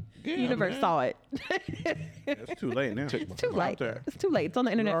back. Yeah, Universe man. saw it. It's too late now. Take my Too smile late. back. It's too late. It's on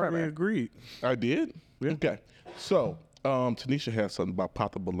the You internet already forever. agreed. I did? Okay. So, Tanisha had something about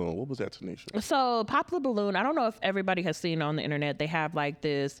Pop the Balloon. What was that, Tanisha? So Pop the Balloon, I don't know if everybody has seen on the internet. They have like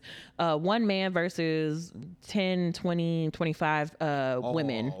this one man versus 10, 20, 25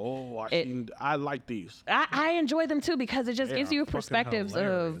 women. I like these. I enjoy them too because it just They gives are you fucking perspectives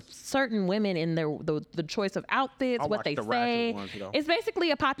hilarious. of certain women in the choice of outfits, I what watch they the ratchet say. ones, though. It's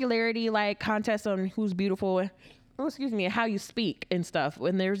basically a popularity like contest on who's beautiful. Oh, excuse me, how you speak and stuff.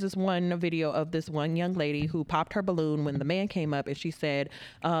 And there's this one video of this one young lady who popped her balloon when the man came up, and she said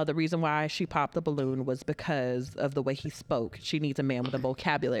the reason why she popped the balloon was because of the way he spoke. She needs a man with a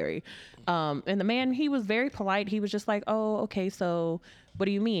vocabulary. And the man, he was very polite. He was just like, "Oh, okay, so what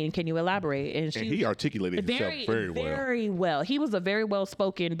do you mean? Can you elaborate?" And And he articulated himself very well. Very well. He was a very well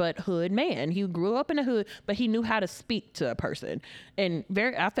spoken but hood man. He grew up in the hood, but he knew how to speak to a person. And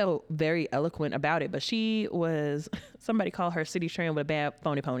I felt very eloquent about it. But she was, somebody called her City Trend with a bad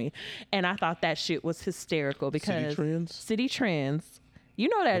phony pony. And I thought that shit was hysterical because Trends? City Trends. You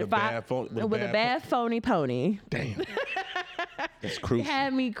know that With a bad with a bad phony pony. Damn. That's crucial.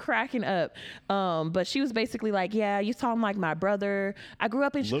 Had me cracking up. But she was basically like, "Yeah, you sound like my brother. I grew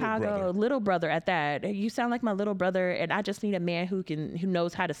up in Chicago, brother. little brother at that. You sound like my little brother, and I just need a man who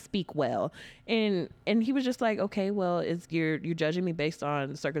knows how to speak well." And he was just like, "Okay, well, you're judging me based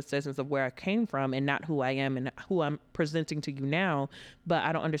on circumstances of where I came from and not who I am and who I'm presenting to you now. But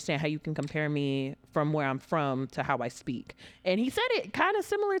I don't understand how you can compare me from where I'm from to how I speak." And he said it kind of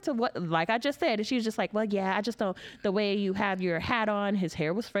similar to what, like I just said. And she was just like, "Well, yeah, I just don't, the way you have your hat on, his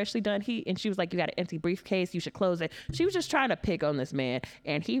hair was freshly done." And she was like, "You got an empty briefcase, you should close it." She was just trying to pick on this man,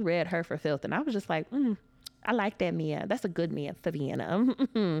 and he read her for filth. And I was just like, I like that Mia. That's a good Mia, Savannah.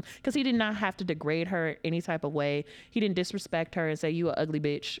 Because he did not have to degrade her any type of way. He didn't disrespect her and say, "You a ugly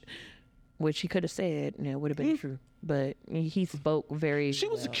bitch," which he could have said, and it would have been true. But he spoke very She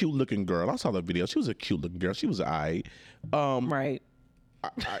was a cute looking girl. I saw the video. She was a cute looking girl. She was aight. right.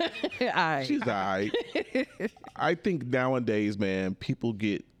 She's aight. I think nowadays, man, people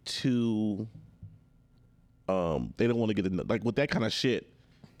get too. They don't want to get like with that kind of shit.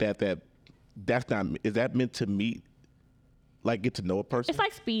 That's not. Is that meant to meet? Like get to know a person? It's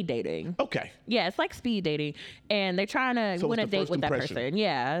like speed dating. Okay. Yeah, it's like speed dating, and they're trying to So win a it's the date first with that impression. person.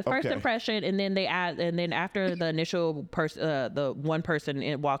 Yeah, first Okay. impression, and then and then after the initial person, the one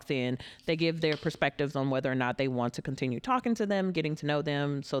person walks in, they give their perspectives on whether or not they want to continue talking to them, getting to know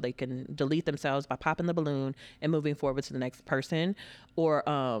them, so they can delete themselves by popping the balloon and moving forward to the next person, or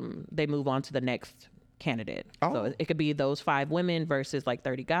they move on to the next candidate. Oh. So it could be those 5 women versus like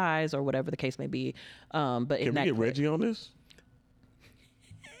 30 guys or whatever the case may be. But Can we get Reggie on this?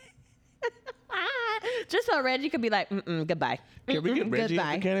 just so Reggie could be like, goodbye. Can we get Reggie as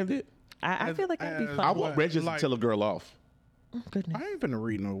Goodbye. the candidate? I feel like that'd be fun. I want Reggie to like- tell a girl off. Goodness. I ain't finna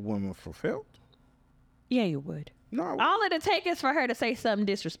read no woman for filth. Yeah, you would. No, All it'd take is for her to say something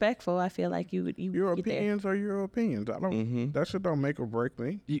disrespectful. I feel like you would. your get there. opinions are your opinions. I don't. That shit don't make or break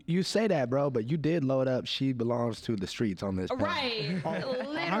me. You say that, bro, but you did load up "She Belongs to the Streets" on this. panel. Right. 100%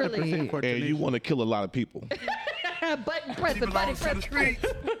 Literally. for And you Tanisha. want to kill a lot of people. Button press the button Belongs to the press.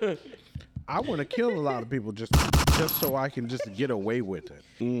 streets. I want to kill a lot of people just so I can just get away with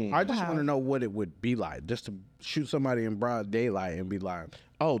it. I just want to know what it would be like just to shoot somebody in broad daylight and be like,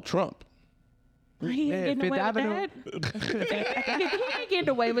 Oh, Trump. He ain't getting away with that. He ain't getting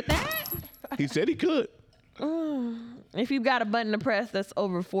away with that. He said he could. If you've got a button to press that's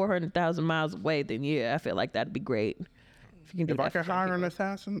over 400,000 miles away, then yeah, I feel like that'd be great. If you can do if that I for could some hire an people.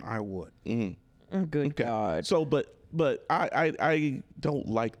 assassin, I would. Good God. So, but I don't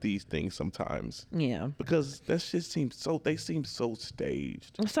like these things sometimes Yeah. because that shit they seem so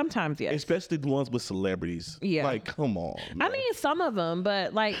staged. Sometimes, yes. Especially the ones with celebrities. Yeah. Like, come on. I man. mean, some of them,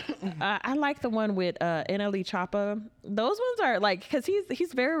 but like, I like the one with NLE Choppa. Those ones are like, cause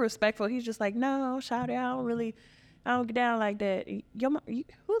he's very respectful. He's just like, no, shout out, I don't get down like that.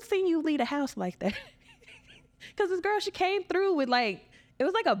 Who's seen you lead a house like that? Cause this girl, she came through with like, it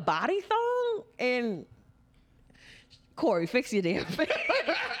was like a body thong, and Corey, fix your damn face.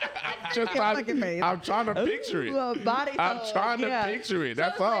 I'm trying to picture it. A body I'm thong, trying to yeah. picture it. So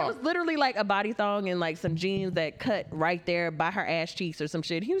That's it all. was literally like a body thong and like some jeans that cut right there by her ass cheeks or some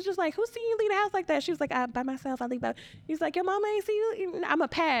shit. He was just like, "Who's seen you leave the house like that?" She was like, "I by myself. I leave by." He's like, "Your mama ain't see you." I'm a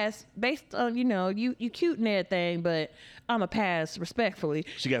pass based on you cute and everything, but I'm a pass respectfully.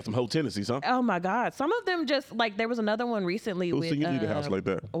 She got some whole tendencies, huh? Oh my God, some of them just like there was another one recently Who with seen you leave the house like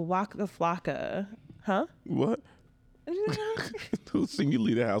that? Waka Flocka, huh? What? Who seen you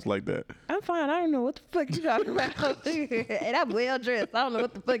leave the house like that? I'm fine. I don't know what the fuck you talking about. And I'm well dressed. I don't know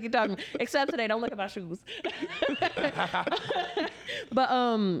what the fuck you talking about. Except today, don't look at my shoes.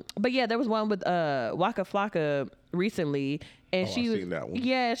 But yeah, there was one with Waka Flocka recently, and Oh, she I was seen that one.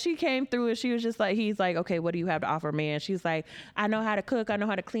 yeah, she came through and she was just like, he's like, okay, what do you have to offer me? And she's like, I know how to cook, I know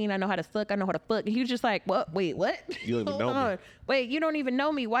how to clean, I know how to suck, I know how to fuck. And he was just like, what? Wait, what? You don't even Hold know me. on. Wait, you don't even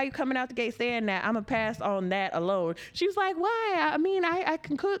know me. Why you coming out the gate saying that? I'm going to pass on that alone. She was like, why? I mean, I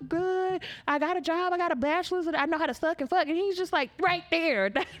can cook good. I got a job. I got a bachelor's. I know how to suck and fuck. And he's just like, right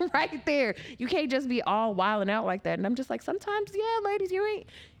there. Right there. You can't just be all wilding out like that. And I'm just like, sometimes, yeah, ladies, you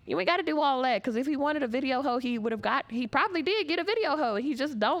ain't got to do all that. Because if he wanted a video hoe, he probably did get a video hoe. He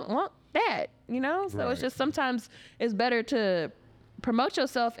just don't want that, So it's just sometimes it's better to promote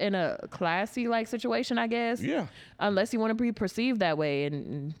yourself in a classy like situation, I guess. Yeah. Unless you want to be perceived that way,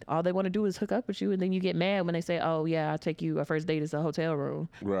 and all they want to do is hook up with you, and then you get mad when they say, "Oh yeah, I'll take you. Our first date is a hotel room."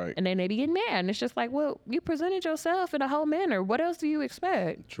 Right. And then they be getting mad, and it's just like, well, you presented yourself in a whole manner. What else do you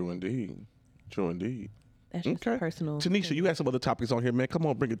expect? True indeed. True indeed. That's just personal. Tanisha, you had some other topics on here, man. Come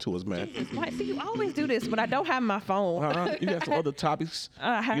on, bring it to us, man. Why? See, you always do this when I don't have my phone. You got some other topics,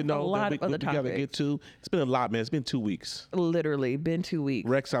 I have a lot that of other we gotta topics. get to. It's been a lot, man. It's been 2 weeks. Literally, been 2 weeks.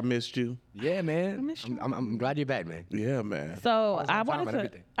 Rex, I missed you. Yeah, man. miss you. I'm glad you're back, man. Yeah, man. So on I time wanted and to.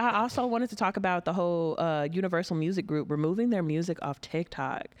 everything. I also wanted to talk about the whole Universal Music Group removing their music off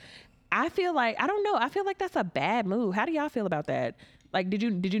TikTok. I feel like that's a bad move. How do y'all feel about that? Like, did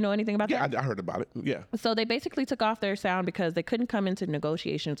you know anything about Yeah, that? I heard about it. Yeah. So they basically took off their sound because they couldn't come into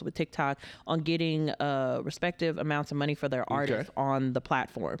negotiations with TikTok on getting respective amounts of money for their artists on the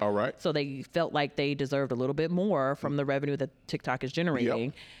platform. All right. So they felt like they deserved a little bit more from the revenue that TikTok is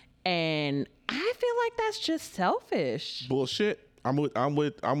generating. And I feel like that's just selfish. Bullshit. I'm with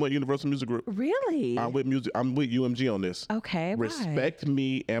Universal Music Group. Really? I'm with UMG on this. Okay. Why? Respect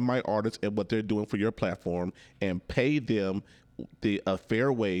me and my artists and what they're doing for your platform, and pay them a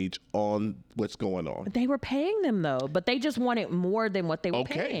fair wage on what's going on. They were paying them though, but they just wanted more than what they were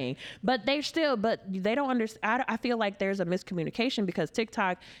Okay. paying. But they don't understand. I feel like there's a miscommunication because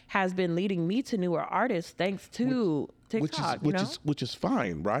TikTok has been leading me to newer artists thanks to TikTok. Which is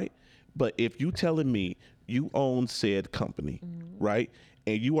fine, right? But if you telling me you own said company, right,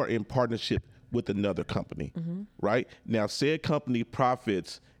 and you are in partnership with another company, right? Now, said company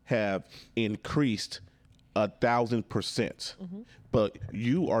profits have increased 1,000%, but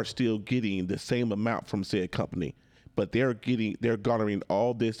you are still getting the same amount from said company, but they're garnering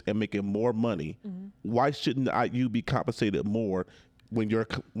all this and making more money. Why shouldn't you be compensated more when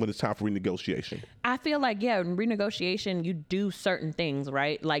it's time for renegotiation? I feel like, in renegotiation, you do certain things,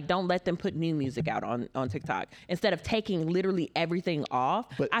 right? Like, don't let them put new music out on TikTok instead of taking literally everything off.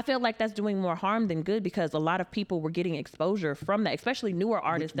 But- I feel like that's doing more harm than good because a lot of people were getting exposure from that, especially newer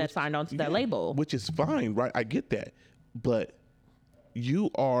artists that signed onto that label. Which is fine, right? I get that. But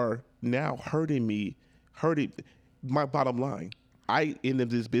you are now hurting my bottom line. You're in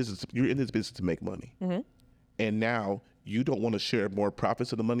this business to make money. And now you don't want to share more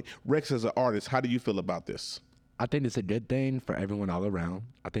profits of the money. Rex, as an artist, how do you feel about this? I think it's a good thing for everyone all around.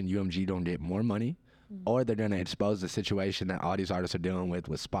 I think UMG don't get more money or they're gonna expose the situation that all these artists are dealing with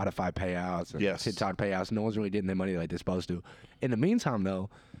Spotify payouts and Yes. TikTok payouts. No one's really getting their money like they're supposed to. In the meantime, though,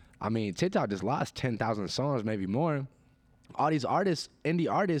 I mean, TikTok just lost 10,000 songs, maybe more. All these artists,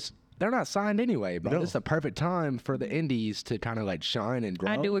 indie artists, they're not signed anyway, bro. No. This is the perfect time for the indies to kind of like shine and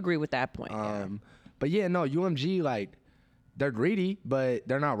grow. I do agree with that point. Yeah. But yeah, no, UMG, like, they're greedy, but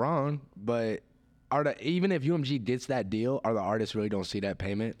they're not wrong. But even if UMG gets that deal, are the artists really don't see that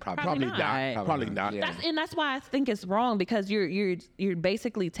payment? Probably not. Probably not. Yeah. That's why I think it's wrong, because you're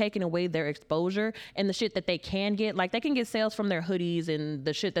basically taking away their exposure and the shit that they can get. Like, they can get sales from their hoodies and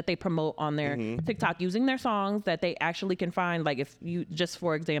the shit that they promote on their TikTok using their songs that they actually can find. Like, if you just,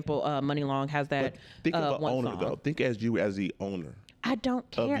 for example, Money Long has that Think of an one owner song. though. Think as you as the owner. I don't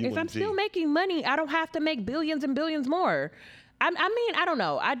care. If I'm UMG. still making money, I don't have to make billions and billions more. I mean, I don't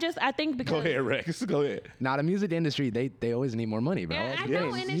know. I think because Go ahead, Rex. Go ahead. Now, the music industry, they always need more money, bro. Yeah, I Yeah,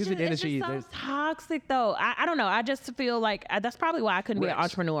 know, and music it's just so there's- toxic, though. I don't know. I just feel like that's probably why I couldn't be an Rex,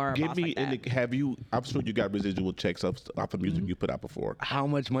 entrepreneur. Or a Give boss me like that. have you? I'm sure you got residual checks off of music you put out before. How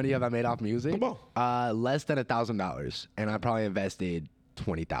much money have I made off music? Come Less than $1,000, and I probably invested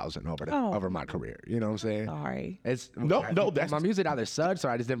 20,000 over my career. You know what I'm saying? Sorry. It's No, that's- my music either sucks or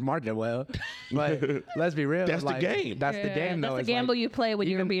I just didn't market it well. But let's be real. That's the game. That's the game, though. That's It's the gamble like, you play when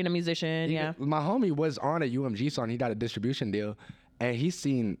you're being a musician. Yeah. my homie was on a UMG song. He got a distribution deal, and he's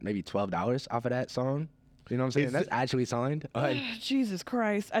seen maybe $12 off of that song. You know what I'm saying? Is That's it- actually signed. Jesus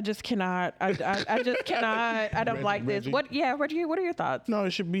Christ. I just cannot. I just cannot. I don't like this. What? Yeah. What are your thoughts? No, it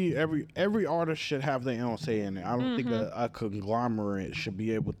should be every artist should have their own say in it. I don't think a conglomerate should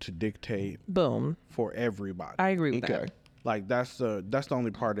be able to dictate Boom. for everybody. I agree with Okay. that. Like that's the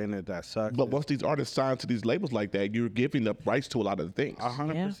only part in it that sucks. But once these artists sign to these labels like that, you're giving up rights to a lot of the things.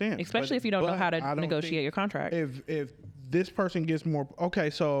 100%. Especially if you don't know how to I don't negotiate think your contract. If this person gets more, okay,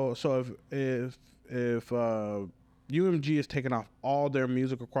 so if UMG is taking off all their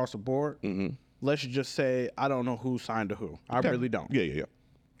music across the board, let's just say I don't know who signed to who. I really don't. Yeah.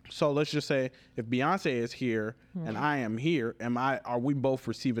 So let's just say if Beyonce is here and I am here, are we both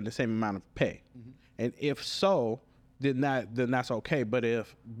receiving the same amount of pay? And if so, then that's okay. But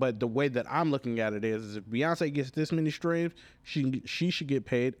the way that I'm looking at it is if Beyonce gets this many streams, she should get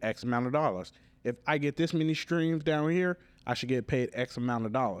paid X amount of dollars. If I get this many streams down here, I should get paid X amount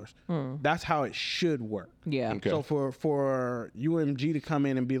of dollars. That's how it should work. Yeah. Okay. So for UMG to come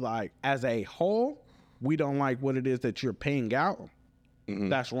in and be like, as a whole, we don't like what it is that you're paying out,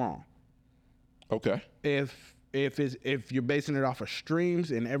 that's wrong. Okay. If you're basing it off of streams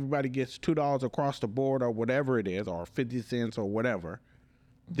and everybody gets $2 across the board or whatever it is, or 50 cents or whatever,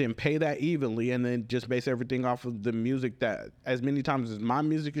 then pay that evenly and then just base everything off of the music that as many times as my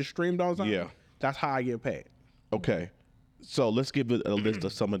music is streamed all the time. Yeah. That's how I get paid. Okay. So let's give it a list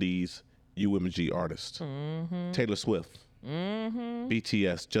of some of these UMG artists. Taylor Swift,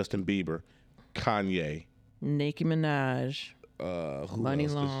 BTS, Justin Bieber, Kanye, Nicki Minaj, who Money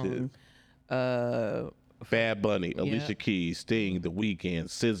else? Long, Bad Bunny, Alicia Keys, Sting, The Weeknd,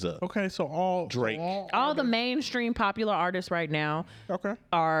 SZA. Okay, so all Drake. all the mainstream popular artists right now okay.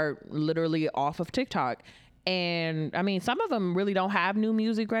 are literally off of TikTok. And I mean, some of them really don't have new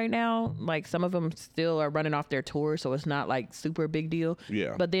music right now. Like, some of them still are running off their tour, so it's not like super big deal.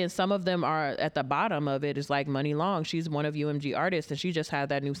 Yeah. But then some of them are at the bottom of it. It's like Money Long. She's one of UMG artists, and she just had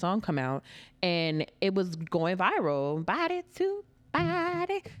that new song come out, and it was going viral. Body to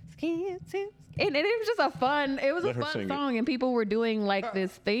body, skin to skin. And it was just a fun. It was Let a her fun sing it. song, and people were doing like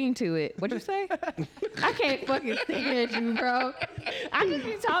this thing to it. What'd you say? I can't fucking stand you, bro. I just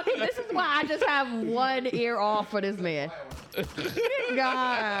be talking. This is why I just have one ear off for this man. Good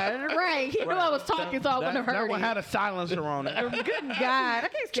God, right? He knew I was talking, so I wouldn't have That heard one it. had a silencer on it. Good God, I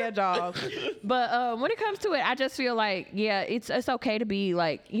can't stand y'all. But when it comes to it, I just feel like, yeah, it's okay to be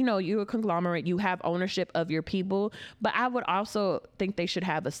like, you know, you're a conglomerate, you have ownership of your people, but I would also think they should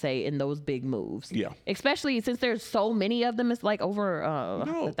have a say in those big moves. Yeah. Especially since there's so many of them. It's like over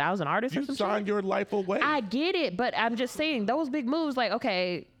No. 1,000 artists or You some signed shit. your life away. I get it, but I'm just saying those big moves, like,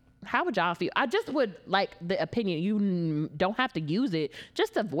 okay, how would y'all feel? I just would like the opinion. You don't have to use it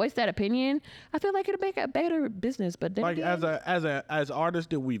just to voice that opinion. I feel like it'll make a better business. But then Like again, as artists,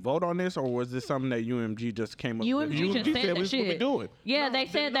 did we vote on this, or was this something that UMG just came up with? UMG just UMG said said that this is what we shit. doing. Yeah, they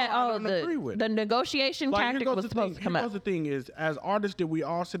said that. I Oh, don't agree with the it. negotiation Like, tactic here goes was the supposed thing. to come Here out. goes the thing is, as artists, did we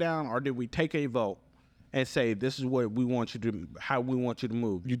all sit down, or did we take a vote and say this is what we want you to, how we want you to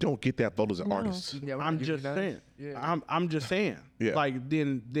move? You don't get that vote as an artist. I'm just saying. I'm just saying. Yeah. Like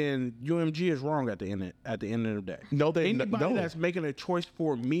then UMG is wrong at the end of the day. No, they Anybody no. that's making a choice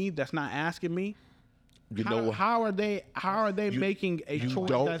for me that's not asking me, You know what? How are they making a choice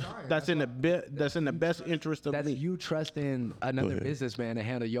don't- that's in the best interest of That's me? you trusting another businessman to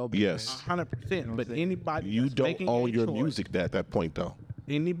handle your business. Yes. 100%. But anybody You that's don't making own a your choice, music at that point, though.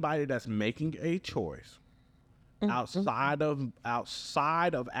 Anybody that's making a choice outside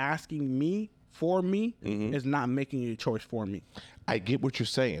of asking me for me is not making a choice for me. I get what you're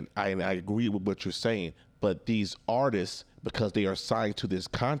saying. I agree with what you're saying. But these artists, because they are signed to this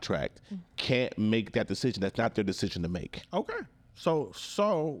contract, can't make that decision. That's not their decision to make. Okay.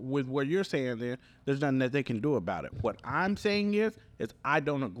 So with what you're saying, then there's nothing that they can do about it. What I'm saying is I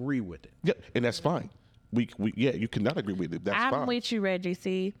don't agree with it. Yeah, and that's fine. We you cannot agree with it. That's I'm fine. with you, Reggie.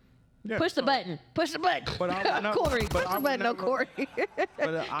 See, Yeah, push the button. Push the button. But I would not- Corey, but push I the would button, no never- Corey.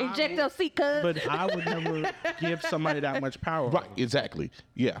 I Inject would- those seat cuz. But I would never give somebody that much power. Right, exactly.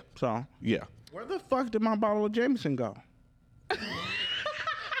 Yeah, So yeah. where the fuck did my bottle of Jameson go?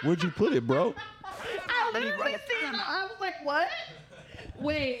 Where'd you put it, bro? I literally seen it. I was like, what?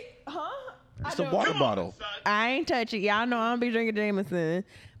 Wait, huh? It's a water bottle. I ain't touch it. Y'all know I don't be drinking Jameson.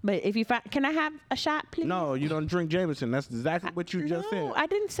 But if you find, can I have a shot, please? No, you don't drink Jameson. That's exactly what you just said. No, I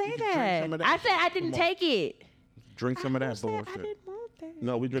didn't say You can drink that. some of that. I said I didn't take it. Drink some of I that said I bullshit. didn't want that.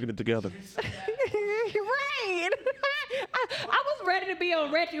 No, we're drinking it together. Right. I was ready to be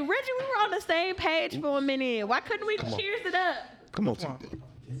on Reggie. Reggie, we were on the same page for a minute. Why couldn't we cheers it up? Come on.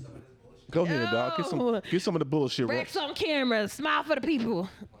 Go ahead, dog. No. Get some of the bullshit. Rex Right. on camera. Smile for the people.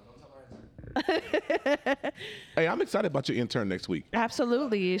 Hey, I'm excited about your intern next week.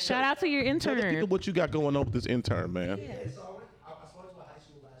 Absolutely. Shout out to your Tell the people intern. what you got going on with this intern, man.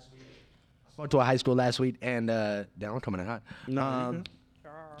 I went to a high school last week, and damn, I'm coming in hot. No,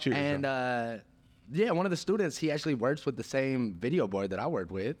 Cheers. And y'all. yeah, one of the students, he actually works with the same video boy that I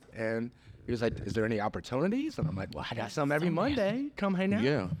worked with, and he was like, "Is there any opportunities?" And I'm like, "Well, I got some every Monday. Come hang out."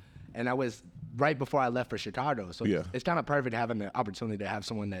 Yeah. And I was right before I left for Chicago, so Yeah. it's kind of perfect having the opportunity to have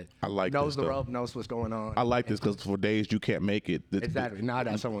someone that I like knows this, the though. rope, knows what's going on. I like this because for days you can't make it. Exactly. Now I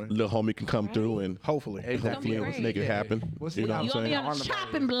got someone. Little homie can come through and hopefully. Exactly. gonna be hopefully make it great. happen. We'll see. You know what I'm You're gonna be saying? on the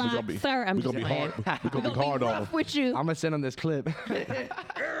chopping We block, gonna be, sir. I'm we just gonna be playing. hard. We gonna be hard on. Rough with you. I'm gonna send him this clip.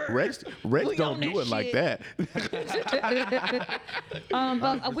 Rex We don't on do that it like shit. that.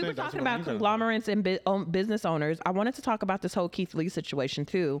 But we were talking about conglomerates and business owners. I wanted to talk about this whole Keith Lee situation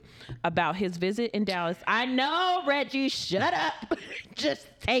too, about his visit in Dallas. I know, Reggie, shut up. Just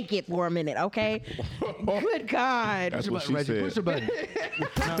take it for a minute, okay? Good God. That's what she Reggie, said. push the button.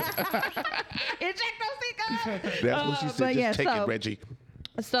 Inject those cigarettes. That's what she but said. yeah, Just take so- it, Reggie.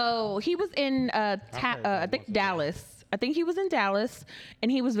 So he was in, I think Dallas. I think he was in Dallas,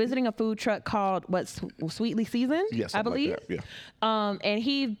 and he was visiting a food truck called Sweetly Seasoned, Yeah, I something like believe. that, yeah. And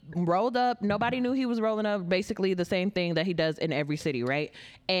he rolled up. Nobody knew he was rolling up. Basically, the same thing that he does in every city, right?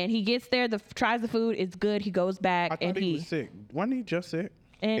 And he gets there, tries the food. It's good. He goes back, I and thought he was sick. Wasn't he just sick?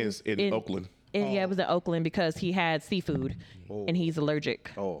 and It's in Oakland. And yeah, it was in Oakland because he had seafood, and he's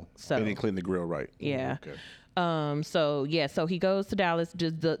allergic. Oh. So They didn't clean the grill right. yeah. Okay. So he goes to Dallas,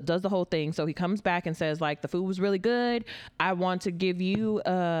 just does the whole thing. So he comes back and says, like, the food was really good. I want to give you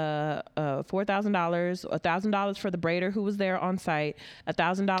 $4,000, $1,000 for the braider who was there on site,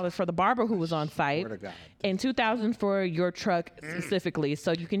 $1,000 for the barber who was on site, and $2,000 for your truck specifically.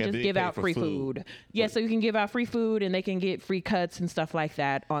 So you can And just they give pay out for free food. food. Yeah, so you can give out free food and they can get free cuts and stuff like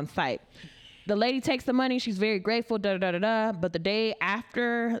that on site. The lady takes the money. She's very grateful, But the day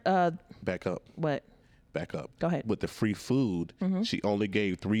after, Back up. what? Back up. Go ahead. With the free food, she only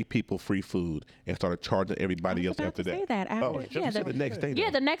gave 3 people free food and started charging everybody else about after to that. say that after- Oh, yeah, you said the next day. Yeah,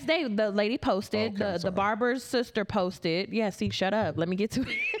 though. the next day the lady posted. Okay, I'm the sorry. barber's sister posted. Yeah, see, shut up. Let me get to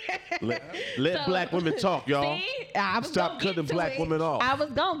it. Let So- black women talk, y'all. See? I was Stop gonna get cutting to black it. women off. I was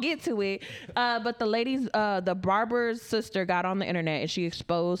gonna get to it, but the barber's sister got on the internet and she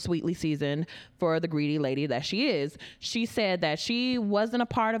exposed Sweetly Seasoned for the greedy lady that she is. She said that she wasn't a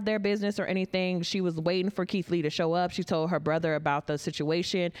part of their business or anything. She was waiting for Keith Lee to show up. She told her brother about the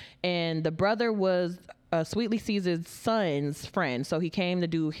situation, and the brother was Sweetly Seasoned's son's friend, so he came to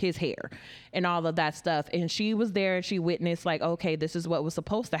do his hair and all of that stuff. And she was there and she witnessed, like, okay, this is what was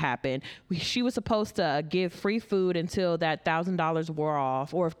supposed to happen. She was supposed to give free food until that $1,000 wore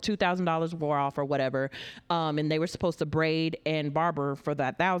off, or $2,000 wore off, or whatever. And they were supposed to braid and barber for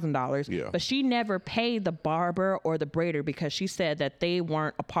that $1,000. Yeah. But she never paid the barber or the braider because she said that they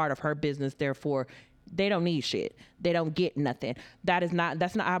weren't a part of her business. Therefore, they don't need shit. They don't get nothing. That's not,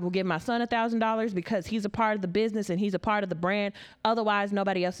 I will give my son $1,000 because he's a part of the business and he's a part of the brand. Otherwise,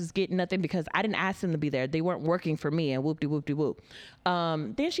 nobody else is getting nothing because I didn't ask them to be there. They weren't working for me, and whoop-de-whoop-de-whoop.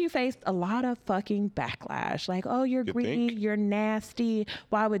 Then she faced a lot of fucking backlash. Like, oh, you're greedy, you're nasty.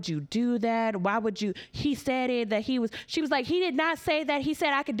 Why would you do that? Why would you? He said it that she was like, he did not say that. He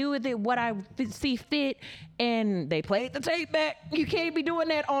said I could do with it what I see fit. And they played the tape back. You can't be doing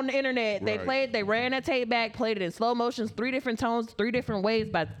that on the internet. They ran that tape back, played it in slow motions, 3 different tones, 3 different ways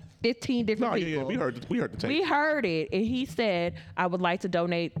by 15 different people. Yeah, we heard the tape. We heard it, and he said, I would like to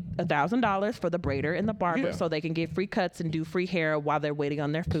donate $1,000 for the braider and the barber so they can get free cuts and do free hair while they're waiting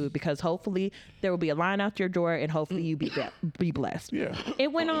on their food, because hopefully there will be a line out your door and hopefully you be blessed. Yeah.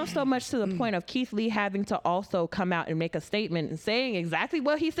 It went on so much to the point of Keith Lee having to also come out and make a statement and saying exactly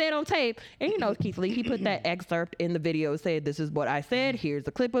what he said on tape. And you know, Keith Lee, he put that excerpt in the video, said, this is what I said, here's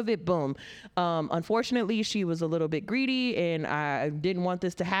a clip of it, boom. Unfortunately, she was a little bit greedy and I didn't want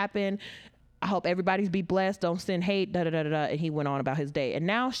this to happen. I hope everybody's be blessed. Don't send hate, da da da da da. And he went on about his day. And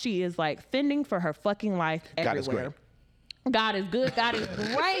now she is like fending for her fucking life everywhere. God is great. God is good. God is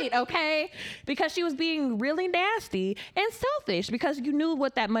great. Okay, because she was being really nasty and selfish because you knew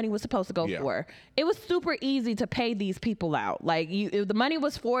what that money was supposed to go for. It was super easy to pay these people out. Like if the money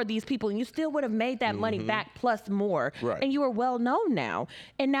was for these people, and you still would have made that money back plus more. Right. And you are well known now.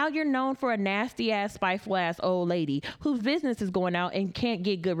 And now you're known for a nasty ass, spiteful ass old lady whose business is going out and can't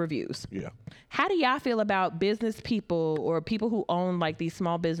get good reviews. Yeah. How do y'all feel about business people or people who own like these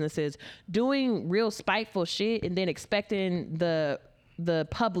small businesses doing real spiteful shit and then expecting the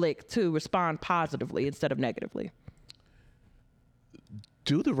public to respond positively instead of negatively?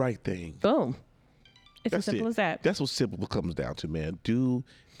 Do the right thing. Boom. It's That's as simple it. as that. That's what simple comes down to, man. Do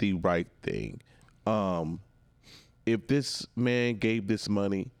the right thing. If this man gave this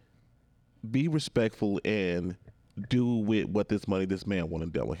money, be respectful and do with what this man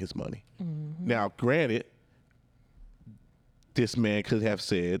wanted done with his money. Now, granted, this man could have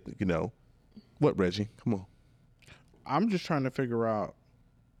said, you know, what, Reggie? Come on. I'm just trying to figure out,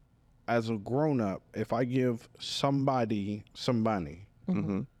 as a grown-up, if I give somebody some money,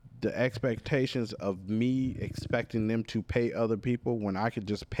 the expectations of me expecting them to pay other people when I could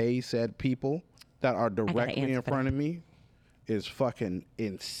just pay said people that are directly in front of me is fucking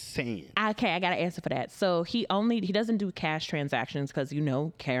insane. Okay, I got to answer for that. So he doesn't do cash transactions because, you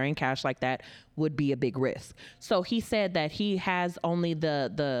know, carrying cash like that would be a big risk. So he said that he has only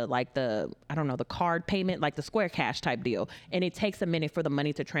the I don't know, the card payment, like the Square Cash type deal. And it takes a minute for the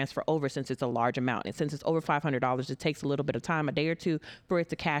money to transfer over since it's a large amount. And since it's over $500, it takes a little bit of time, a day or two, for it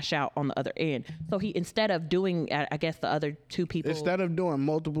to cash out on the other end. So he, instead of doing, I guess the other 2 people. Instead of doing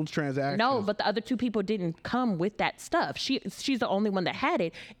multiple transactions. No, but the other 2 people didn't come with that stuff. She's the only one that had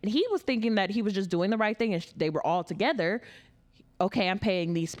it. And he was thinking that he was just doing the right thing and they were all together. Okay, I'm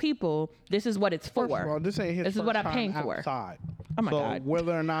paying these people. This is what it's for. First of all, this ain't his This is first what I'm time paying for. outside. Oh my so God.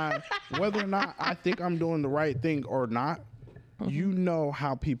 whether or not I think I'm doing the right thing or not, you know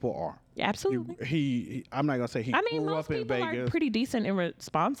how people are. Absolutely. I'm not gonna say he grew most up in people Vegas. are pretty decent and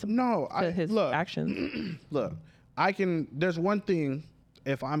responsible to his actions. Look, there's one thing,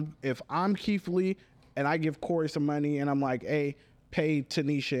 if I'm Keith Lee and I give Corey some money and I'm like, hey, pay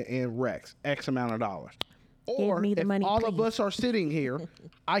Tanisha and Rex X amount of dollars. Or me the if money, all please. of us are sitting here,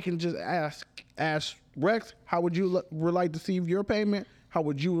 I can just ask Rex, how would you like to receive your payment? How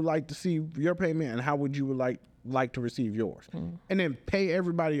would you like to see your payment? And how would you like to receive yours? And then pay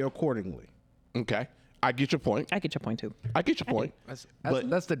everybody accordingly. Okay. I get your point. I get your point too. I get your point.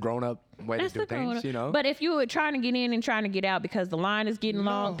 That's the grown-up way to do things, you know? But if you were trying to get in and trying to get out because the line is getting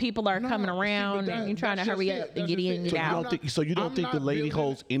long, people are coming around and you're trying to hurry up and get in and get out. So you don't think the lady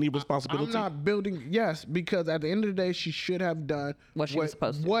holds any responsibility? I'm not building, yes, because at the end of the day, she should have done What she was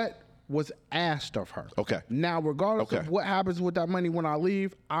supposed to. What was asked of her. Okay. Now, regardless of what happens with that money when I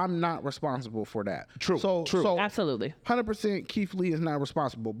leave, I'm not responsible for that. True. So Absolutely. 100% Keith Lee is not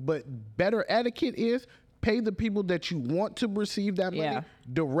responsible. But better etiquette is pay the people that you want to receive that money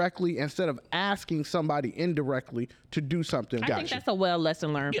directly instead of asking somebody indirectly to do something. I think that's a well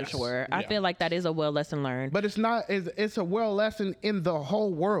lesson learned for sure. I feel like that is a well lesson learned. But it's not. It's a well lesson in the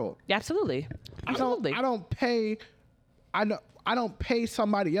whole world. Absolutely. Absolutely. I don't pay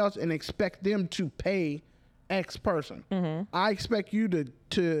somebody else and expect them to pay X person. I expect you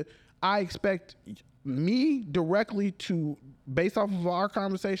I expect me directly to, based off of our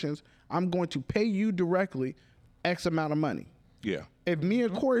conversations, I'm going to pay you directly X amount of money. Yeah. If me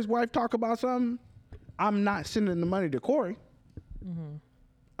and Corey's wife talk about something, I'm not sending the money to Corey.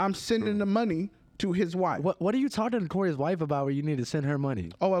 I'm sending the money to his wife. What are you talking to Corey's wife about where you need to send her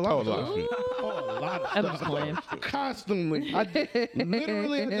money? Oh, a lot. Oh, A lot of I'm just stuff. playing. Constantly.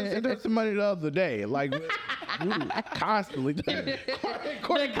 Literally, I just sent her some money the other day. Like, constantly. The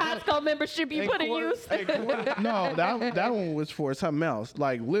Costco membership you put in use. No, that one was for something else.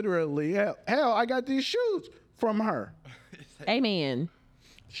 Like, literally, hell, I got these shoes from her. Amen.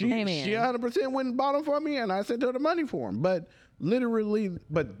 She Amen. 100% went and bought them for me, and I sent her the money for them. But literally,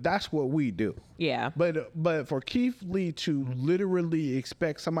 that's what we do. Yeah. But for Keith Lee to literally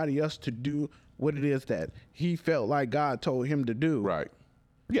expect somebody else to do what it is that he felt like God told him to do, Right.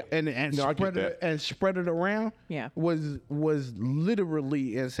 Yeah. and No, I get that. spread it around, Yeah. was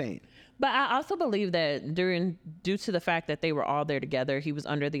literally insane. But I also believe that due to the fact that they were all there together, he was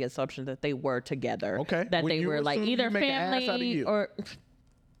under the assumption that they were together. Okay. That When they you were like assume, either you make an ass out of family you. or.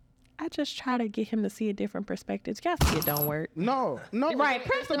 I just try to get him to see a different perspective. Y'all see it don't work. No. Right,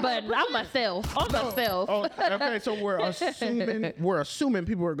 press the button. I'm myself. I'm myself. Oh, okay, so we're assuming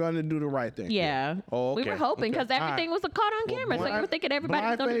people are going to do the right thing. Yeah. Oh, We okay. were hoping because everything was caught on camera, so you were thinking everybody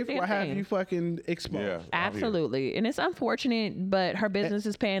was blind going to do faith the will same have you thing. fucking exposed. Yeah. Absolutely, and it's unfortunate, but her business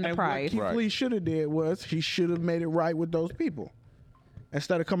is paying the And price. what Keith Lee should have did was he should have made it right with those people.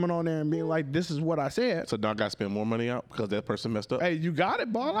 Instead of coming on there and being like, this is what I said. So now I got to spend more money out because that person messed up. Hey, you got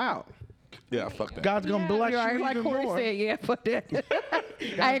it, ball out. Yeah, fuck that. God's going to bless You're you right, like even Corey more. said, yeah, fuck that.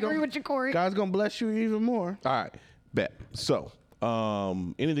 I agree with you, Corey. God's going to bless you even more. All right. Bet. So,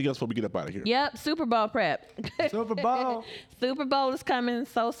 anything else before we get up out of here? Yep, Super Bowl prep. Super Bowl. Super Bowl is coming.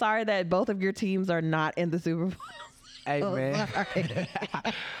 So sorry that both of your teams are not in the Super Bowl. Hey man,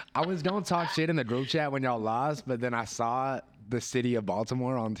 I was gonna talk shit in the group chat when y'all lost, but then I saw the city of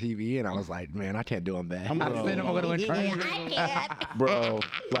Baltimore on TV, and I was like, man, I can't do them bad. I'm gonna win crazy. Bro,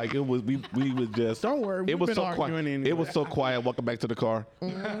 like it was, we was just. Don't worry, It we've was been so arguing quiet. anyway. It was so quiet. Walking back to the car.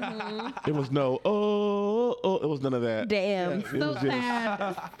 It was no. It was none of that. Damn. It So was just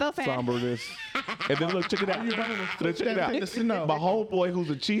sad. So sad. somberness. And then look, check it out. Check it out. My homeboy, who's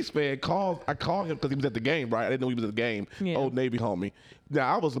a Chiefs fan, I called him because he was at the game, right? I didn't know he was at the game. Yeah. Old Navy homie.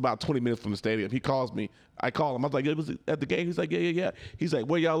 Now I was about 20 minutes from the stadium. He calls me. I call him. I was like, "It was at the game." He's like, "Yeah." He's like,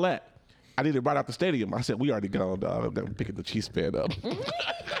 "Where y'all at?" I needed right out the stadium. I said, "We already gone, dog. I'm picking the Chiefs fan up."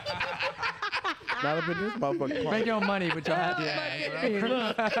 Not up in this motherfucker. Make your money, but y'all have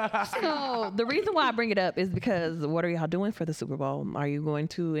to. So the reason why I bring it up is because what are y'all doing for the Super Bowl? Are you going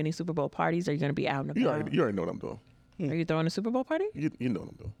to any Super Bowl parties? Are you going to be out and You about? already know what I'm doing. Are you throwing a Super Bowl party? You know what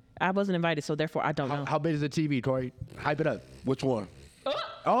I'm doing. I wasn't invited, so therefore I don't know. How big is the TV, Corey? Hype it up. Which one?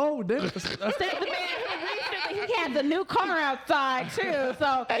 Oh, this. Says the man who recently he had the new car outside too.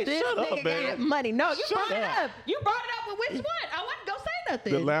 So Hey, this shut up, nigga man. got money. No, you Shut brought it up. up. You brought it up. But which one? I wasn't gonna say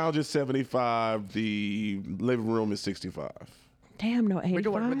nothing. The lounge is 75. The living room is 65. Damn, no 85. We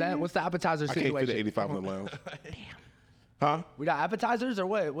can work with that. What's the appetizer I can't fit situation? the 85 in the lounge. Huh? We got appetizers or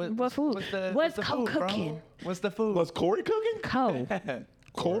what? What food? What's the Co food, bro? cooking? What's the food? Was Corey cooking? Co.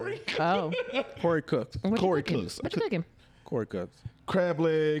 Corey? Oh. Corey cooks. What Corey you cooking? cooks. What you cooking? Corey cooks. Crab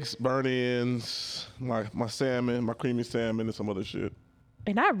legs, burn-ins, my salmon, my creamy salmon, and some other shit.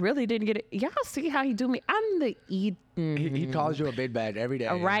 And I really didn't get it. Y'all see how he do me? I'm the eating. He calls you a big bag every day.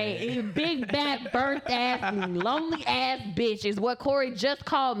 Right, big back, burnt ass, lonely ass bitch is what Corey just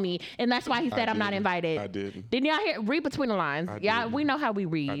called me, and that's why he said I'm not didn't. invited. I didn't. Didn't y'all hear? Read between the lines. Y'all, didn't. we know how we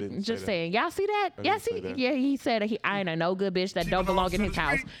read. didn't Just say that. saying. Y'all see that? I Yeah, didn't say see. that. Yeah, he said I ain't a no good bitch that don't belong in his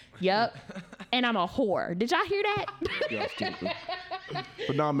house. Yep. And I'm a whore. Did y'all hear that? Y'all stupid.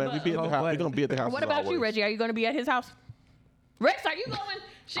 But nah, man, we be at the house. We gonna be at the house. What as about you, always. Reggie? Are you going to be at his house? Rex, are you going?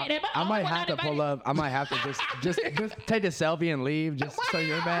 Shit, am I the might only one have to not pull invited? up. I might have to just take a selfie and leave, just so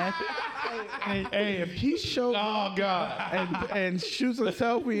you're bad. Hey, if he shows Oh God. and shoots a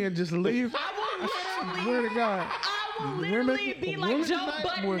selfie and just leave, I swear to God. will literally be like women Joe tonight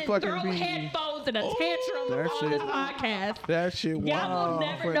Budden would and fucking throw be- headphones and a tantrum That on shit- this podcast. That shit. Y'all will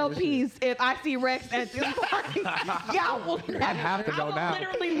never know peace if I see Rex at this party. Y'all will never. I'd have to go I will now.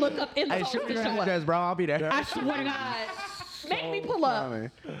 literally look up in the Hey, shoot phone me and your show up. address, bro. I'll be there. I swear to God. Make me pull up.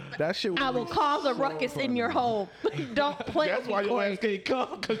 That shit. I will cause a ruckus in your home. Don't play That's with me, why your Corey. ass can't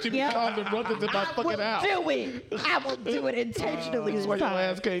come, because you be Yeah. causing ruckus in my I fucking will house. do it. I will do it intentionally That's this why your time.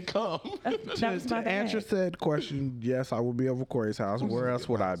 ass can't come. That was my To answer bad. said question, yes, I would be over Corey's house. Where else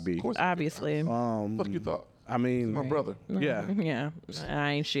would I be? Obviously. Fuck you thought. I mean, My brother. yeah, Yeah.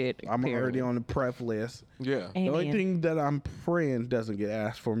 I ain't shit. I'm period. already on the prep list. Yeah. The only Amen. thing that I'm praying doesn't get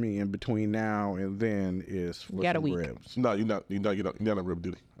asked for me in between now and then is for Got a some week. ribs. No, you're not on rib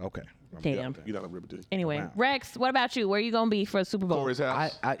duty. Okay. Damn. You're not on rib duty. Anyway, Wow. Rex, what about you? Where you gonna be for Super Bowl? Corey's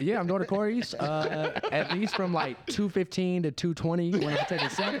house. Yeah, I'm going to Corey's. At least from like 2:15 to 2:20 when I take a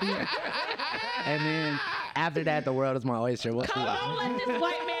selfie. And then after that, the world is my oyster. What's Come on, let this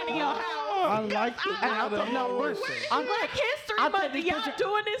white man in your house. I like this. No, Where's Black History Month? Y'all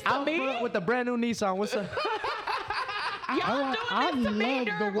doing this to out me? front with the brand new Nissan. What's up? Y'all I doing this to me love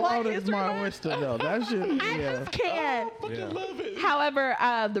the during Black world is History my Month? oyster though. That shit. I Yeah. just can't. Love it. However,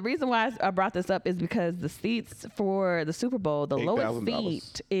 the reason why I brought this up is because the seats for the Super Bowl, the lowest $8,000.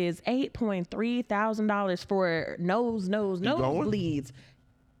 seat is $8.3 thousand for nosebleeds.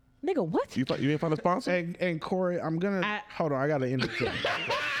 Nigga, what? You ain't find a sponsor? And Corey, I'm gonna hold on. I gotta interject.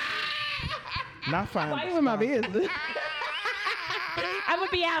 Not fine. Why you in my business? I'm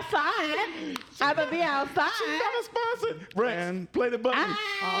gonna be outside. I'm gonna be outside. Not a sponsor. Rex, And- play the button.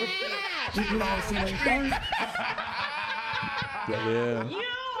 Yeah.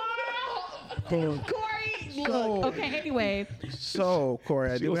 Corey, look. Okay, anyway. So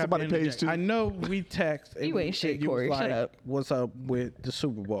Corey, I She do was have to somebody page interject. too. I know we text. and You ain't shit, you was Corey. Shut up. What's up with the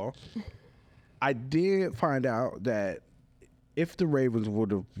Super Bowl? I did find out that if the Ravens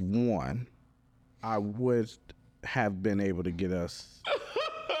would have won, I would have been able to get us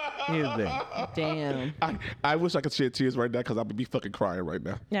anything. Damn. I wish I could shed tears right now because I would be fucking crying right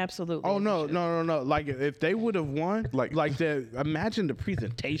now. Absolutely. Oh no. Like if they would have won, Like- imagine the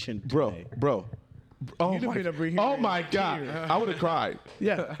presentation, Bro. today. Oh You'd have been over here oh in my God. I would have cried.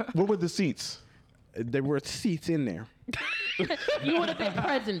 Yeah, What were the seats? there were seats in there, You would have been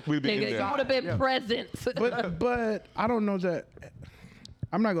present, We'd be in nigga. there. You would have been present. but I don't know that.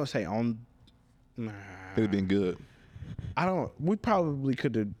 I'm not gonna say on. Nah, It'd have been good. I don't. We probably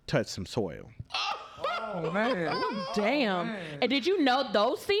could have touched some soil. Oh, man. Damn. And did you know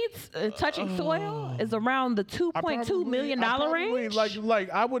those seats touching soil is around the $2.2 million range? Like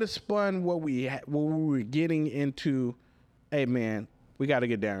I would have spun what we were getting into. Hey man, we got to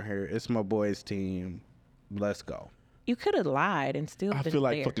get down here. It's my boys' team. Let's go. You could have lied and still I been feel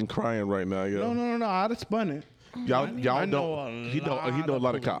like there. fucking crying right now, yo. No. I'd have spun it. Y'all I know don't. a He know lot a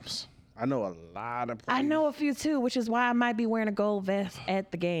lot of of cops. I know a lot of. I know a few too, which is why I might be wearing a gold vest at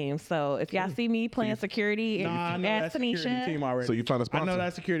the game. So if y'all see me playing security and I know that ask security Tanisha, team already. So you find a I sponsor? know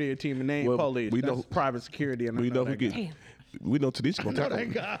that security team, and they ain't Well, police. we That's know- private security, and I We know who that get. guy. We know Tanisha gonna tackle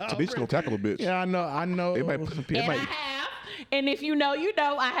him. Tanisha gonna tackle a bitch. Yeah, I know. It might. It and I might. have. And if you know, you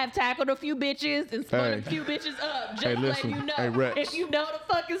know. I have tackled a few bitches and spun Hey. a few bitches up. Just Hey, to listen. let you know. Hey, Rex. If you know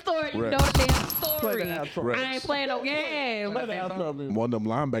the fucking story, you Rex. know the damn Play story. the outro. Rex. I ain't playing no game. One of them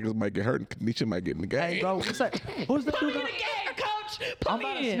linebackers might get hurt, and Tanisha might get in the game. Hey, bro, what's that? Who's the Put me dude? in the game, coach. I'm Put about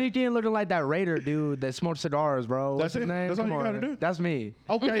me to in. sneak in looking like that Raider dude that smoked cigars, bro. What's That's his it? name? That's all Come you gotta on. do? That's me.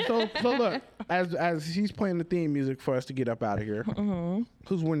 Okay, so look, as he's playing the theme music for us to get up out of here,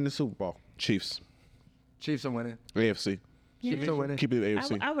 who's winning the Super Bowl? Chiefs, Chiefs are winning. AFC. Chiefs are winning. Keep it I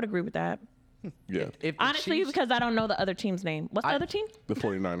AFC. would agree with that. Yeah, If the Honestly, Chiefs- because I don't know the other team's name. What's the I- other team? the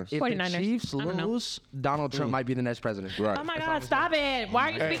 49ers. if 49ers. the Chiefs I don't know. lose, Donald Trump might be the next president. Right. Oh my God, stop it. Why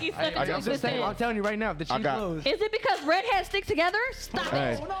are you Hey, speaking I such got a I'm just saying, I'm consistent? telling you right now, if the Chiefs got- lose, Is it because redheads stick together? Stop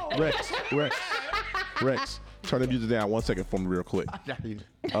Hey, it. Rex, turn the music down 1 second for me real quick.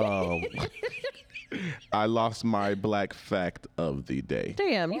 I lost my black fact of the day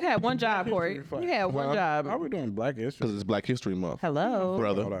Damn, you had one job, Corey. You had one How job. are we doing Black History? because it's Black History Month. Hello.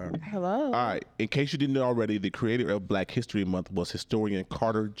 Brother. Hold on. Hello. All right. In case you didn't know already, the creator of Black History Month was historian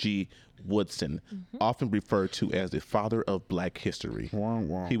Carter G. Woodson, often referred to as the father of Black history.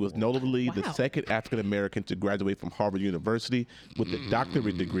 He was notably the Wow. second African American to graduate from Harvard University with a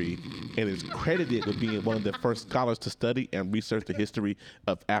doctorate degree and is credited with being one of the first scholars to study and research the history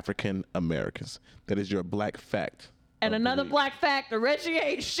of African Americans. That is your black fact. And of the another week. black fact, Reggie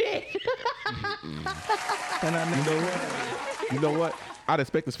ain't shit. And I know You know what? I'd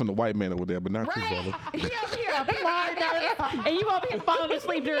expect this from the white man over there, but not you, Right. brother. He up here applauding us, and you over here falling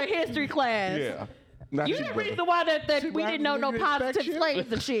asleep during history class. Yeah. Not You you, the brother. reason why that we didn't know no you positive expect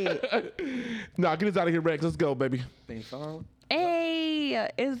slaves and shit. Nah, get us out of here, Rex. Let's go, baby. Hey,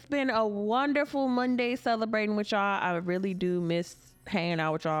 it's been a wonderful Monday celebrating with y'all. I really do miss hanging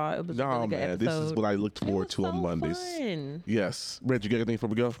out with y'all. It was a No, really good man. episode. This is what I looked It forward was to on so Mondays. fun. Yes. Reg, you got anything before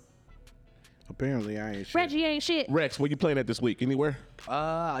we go? apparently I ain't shit. Reggie ain't shit. Rex, where you playing at this week? Anywhere?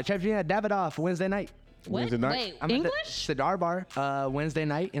 Virginia Davidoff Wednesday night. What? Wednesday night? Wait, I'm at the English? Cigar Bar Wednesday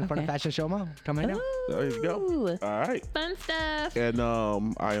night in front of Okay. Fashion Show Mall. Come hang out. There you go. Ooh, All right. fun stuff. And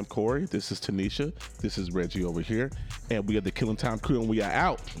I am Corey. This is Tanisha. This is Reggie over here. And we are the Killing Time crew, and we are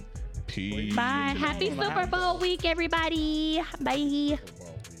out. Peace. Bye. Happy Super Bowl week, everybody. Bye.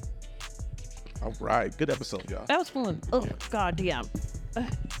 All right. Good episode, y'all. That was fun. Oh, God damn.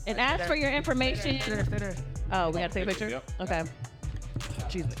 And as for your information. Oh, we got to take a picture? Yep. Okay.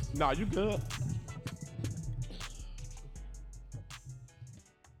 Excuse me. Nah, you good.